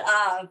shut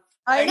up.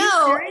 I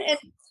know.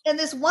 And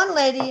this one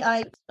lady,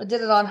 I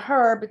did it on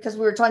her because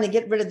we were trying to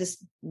get rid of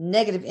this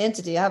negative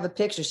entity. I have a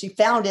picture. She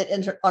found it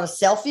on a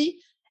selfie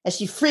and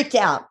she freaked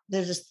out.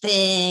 There's this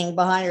thing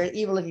behind her,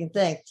 evil looking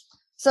thing.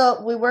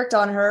 So we worked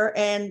on her.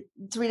 And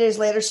 3 days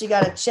later, she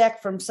got a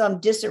check from some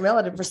distant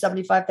relative for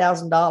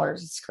 $75,000.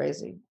 It's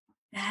crazy.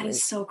 That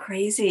is so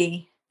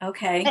crazy.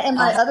 Okay. And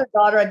my other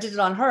daughter, I did it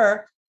on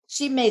her.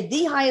 She made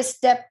the highest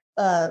step,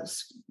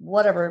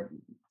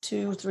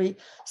 2-3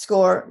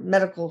 score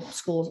medical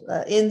school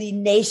in the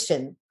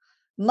nation,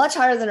 much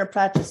higher than her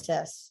practice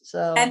tests.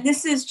 So, and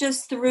this is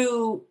just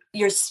through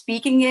you're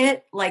speaking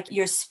it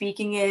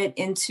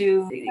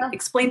into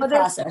explain the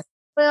process.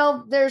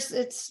 Well,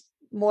 it's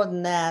more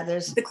than that.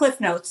 There's the Cliff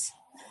Notes.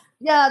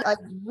 Yeah, I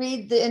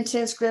read the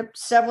intent script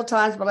several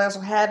times, but I also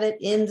have it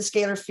in the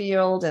scalar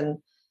field and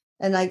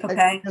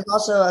there's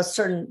also a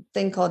certain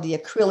thing called the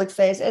acrylic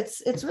phase.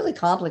 It's really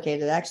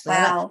complicated, actually.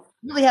 Wow.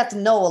 You really have to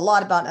know a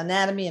lot about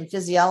anatomy and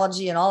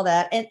physiology and all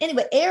that. And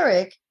anyway,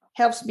 Erik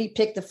helps me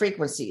pick the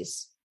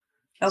frequencies.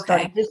 Okay.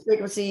 Start at this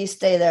frequency,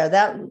 stay there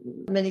that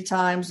many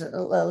times,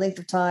 a length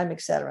of time,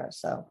 etc.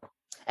 So,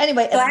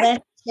 Anyway,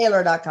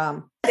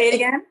 AtlantisScalar.com. Say it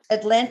again.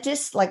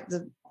 Atlantis, like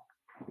the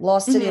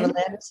lost city of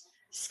Atlantis.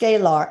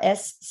 Scalar,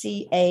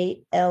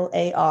 Scalar.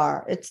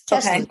 It's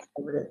Tesla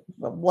discovered it.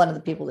 One of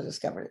the people that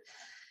discovered it.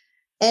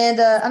 And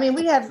I mean,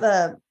 we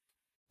have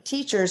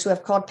teachers who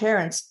have called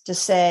parents to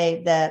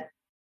say that,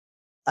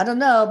 I don't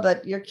know,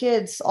 but your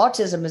kid's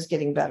autism is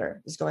getting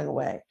better, is going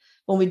away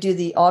when we do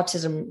the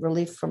autism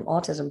relief from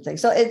autism thing.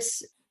 So I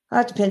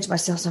have to pinch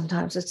myself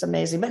sometimes. It's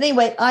amazing. But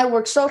anyway, I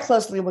work so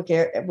closely with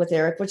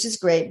Erik, which is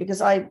great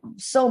because I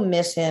so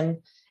miss him.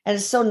 And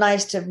it's so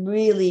nice to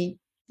really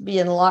be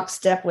in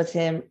lockstep with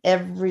him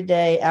every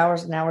day,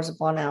 hours and hours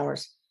upon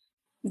hours.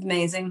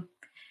 Amazing.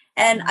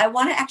 And I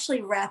want to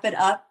actually wrap it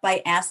up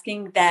by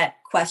asking that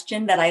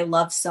question that I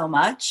love so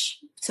much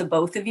to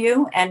both of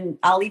you. And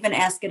I'll even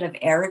ask it of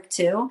Erik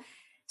too.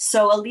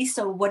 So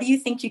Elisa, what do you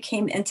think you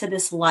came into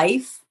this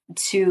life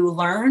to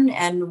learn?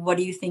 And what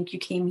do you think you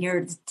came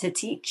here to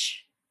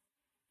teach?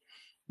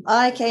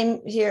 I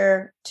came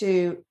here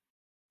to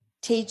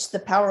teach the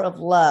power of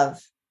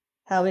love,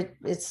 how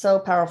it's so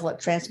powerful at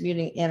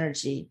transmuting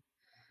energy.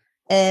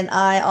 And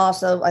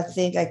I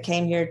think I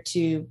came here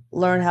to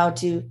learn how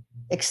to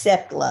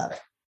accept love.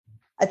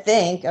 I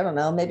don't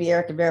know, maybe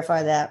Erik can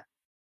verify that.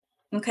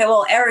 Okay,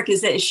 well, Erik,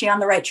 is she on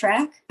the right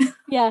track?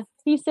 Yeah,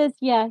 he says,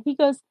 yeah. He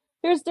goes,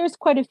 there's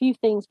quite a few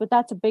things, but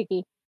that's a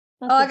biggie.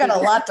 I got a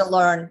lot to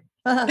learn.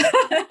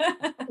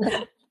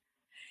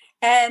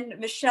 And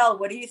Michelle,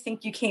 what do you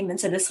think you came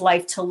into this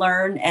life to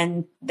learn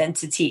and then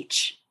to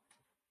teach?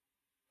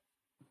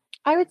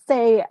 I would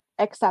say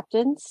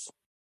acceptance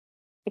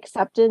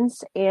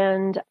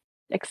and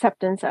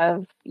acceptance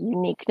of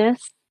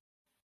uniqueness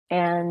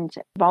and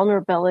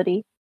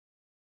vulnerability,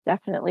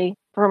 definitely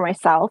for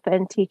myself,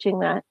 and teaching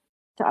that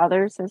to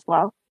others as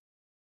well.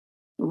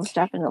 Most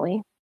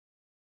definitely.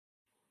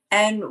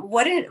 And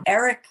what did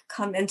Erik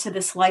come into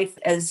this life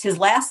as his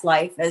last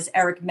life as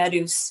Erik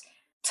Medhus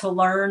to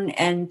learn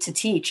and to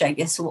teach, I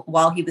guess,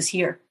 while he was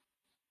here?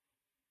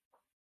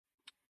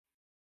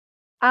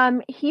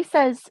 He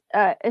says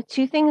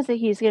two things that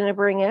he's going to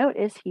bring out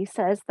is he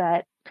says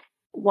that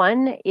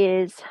one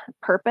is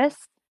purpose,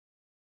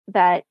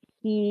 that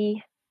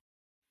he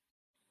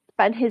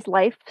spent his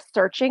life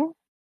searching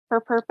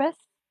for purpose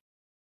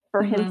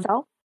for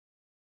himself,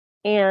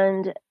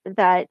 and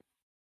that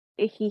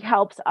he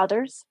helps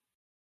others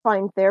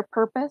find their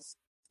purpose.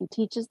 He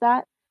teaches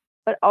that.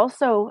 But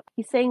also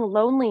he's saying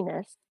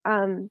loneliness,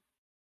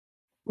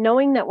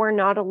 knowing that we're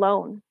not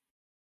alone.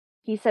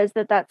 He says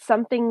that that's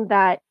something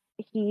that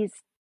he's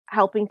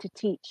helping to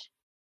teach,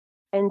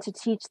 and to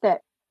teach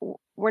that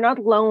we're not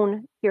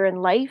alone here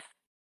in life,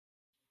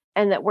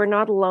 and that we're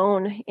not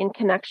alone in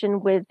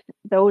connection with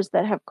those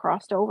that have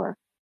crossed over,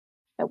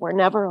 that we're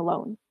never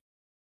alone.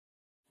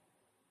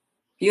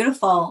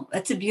 Beautiful.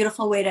 That's a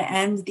beautiful way to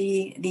end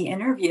the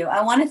interview.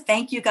 I want to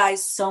thank you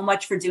guys so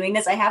much for doing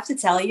this. I have to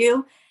tell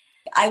you,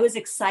 I was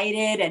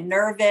excited and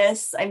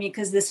nervous. I mean,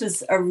 because this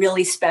was a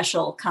really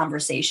special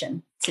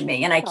conversation to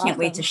me, and I can't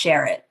wait to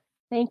share it.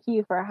 Thank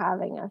you for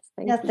having us.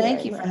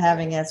 Thank you for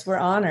having us. We're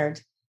honored.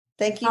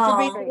 Thank you for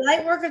being the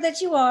light worker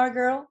that you are,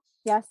 girl.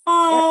 Yes.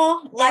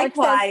 Oh,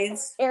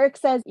 likewise. Erik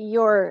says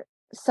you're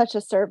such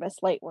a service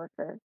light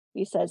worker.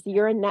 He says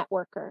you're a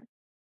networker.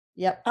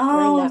 Yep.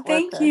 Oh,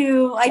 thank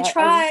you. I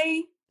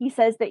try. He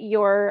says that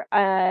you're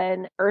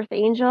an earth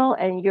angel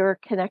and you're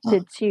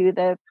connected to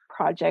the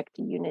Project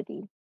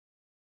Unity.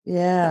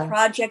 Yeah. The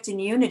Project in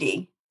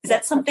Unity. Is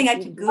that something I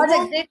can Google?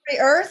 Project Victory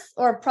Earth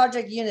or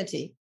Project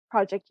Unity?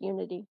 Project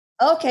Unity.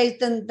 Okay,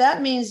 then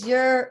that means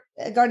your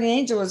guardian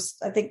angel was,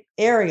 I think,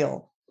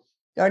 Ariel.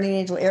 Guardian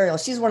angel Ariel.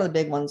 She's one of the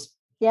big ones.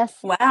 Yes.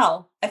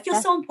 Wow. I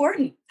feel so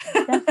important.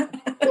 Yes.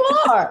 You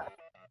are.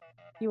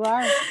 You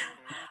are.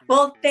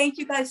 Well, thank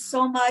you guys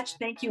so much.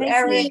 Thank you,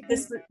 Erik.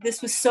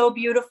 This was so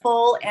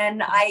beautiful,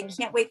 and I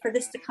can't wait for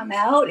this to come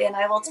out, and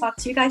I will talk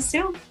to you guys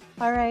soon.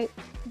 All right.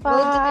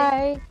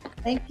 Bye.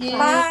 Thank you.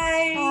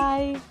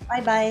 Bye.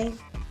 Bye. Bye.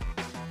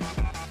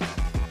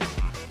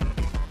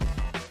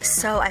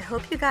 So I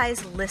hope you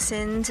guys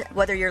listened,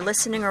 whether you're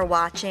listening or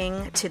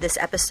watching to this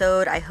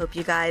episode. I hope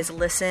you guys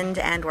listened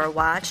and or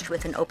watched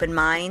with an open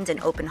mind, an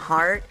open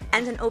heart,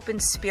 and an open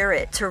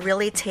spirit to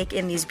really take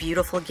in these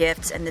beautiful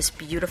gifts and this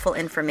beautiful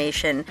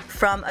information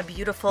from a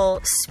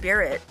beautiful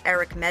spirit,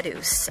 Erik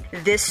Medhus.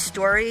 This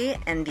story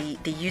and the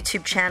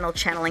YouTube channel,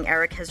 Channeling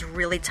Erik, has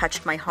really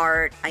touched my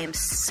heart. I am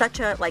such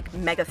a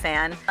mega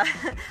fan.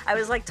 I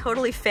was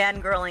totally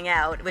fangirling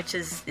out, which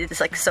is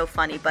so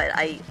funny, but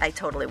I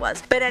totally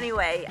was. But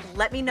anyway,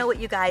 let me know what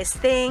you guys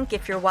think.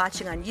 If you're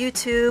watching on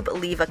YouTube,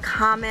 leave a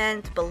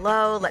comment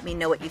below. Let me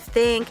know what you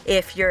think.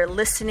 If you're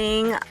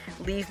listening,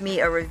 leave me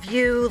a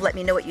review. Let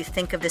me know what you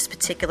think of this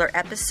particular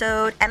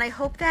episode. And I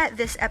hope that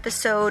this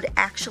episode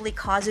actually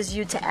causes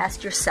you to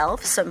ask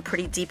yourself some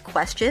pretty deep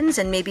questions.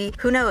 And maybe,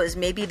 who knows,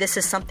 maybe this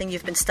is something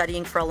you've been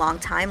studying for a long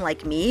time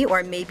like me,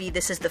 or maybe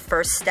this is the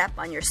first step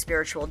on your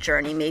spiritual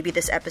journey. Maybe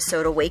this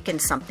episode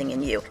awakened something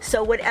in you.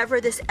 So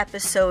whatever this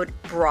episode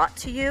brought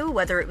to you,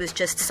 whether it was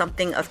just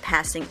something of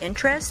passing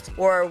interest,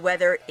 or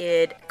whether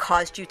it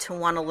caused you to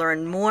want to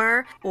learn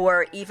more,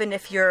 or even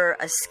if you're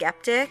a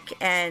skeptic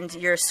and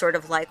you're sort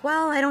of like,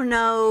 well, I don't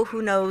know,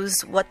 who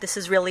knows what this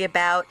is really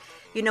about.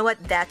 You know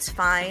what? That's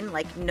fine.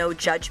 Like, no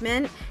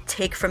judgment.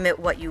 Take from it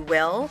what you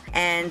will.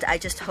 And I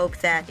just hope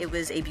that it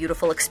was a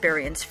beautiful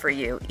experience for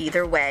you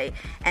either way.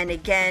 And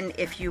again,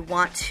 if you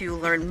want to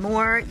learn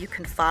more, you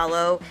can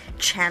follow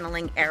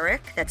Channeling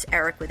Erik. That's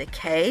Erik with a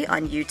K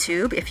on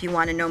YouTube. If you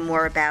want to know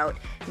more about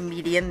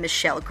medium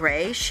Michelle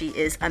Gray, she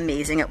is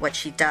amazing at what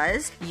she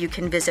does. You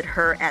can visit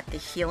her at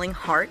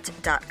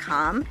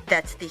thehealingheart.com.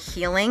 That's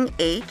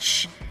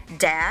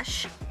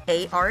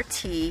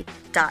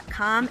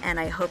thehealingh-art.com, and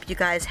I hope you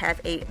guys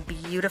have a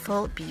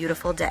beautiful,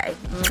 beautiful day.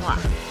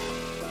 Mwah.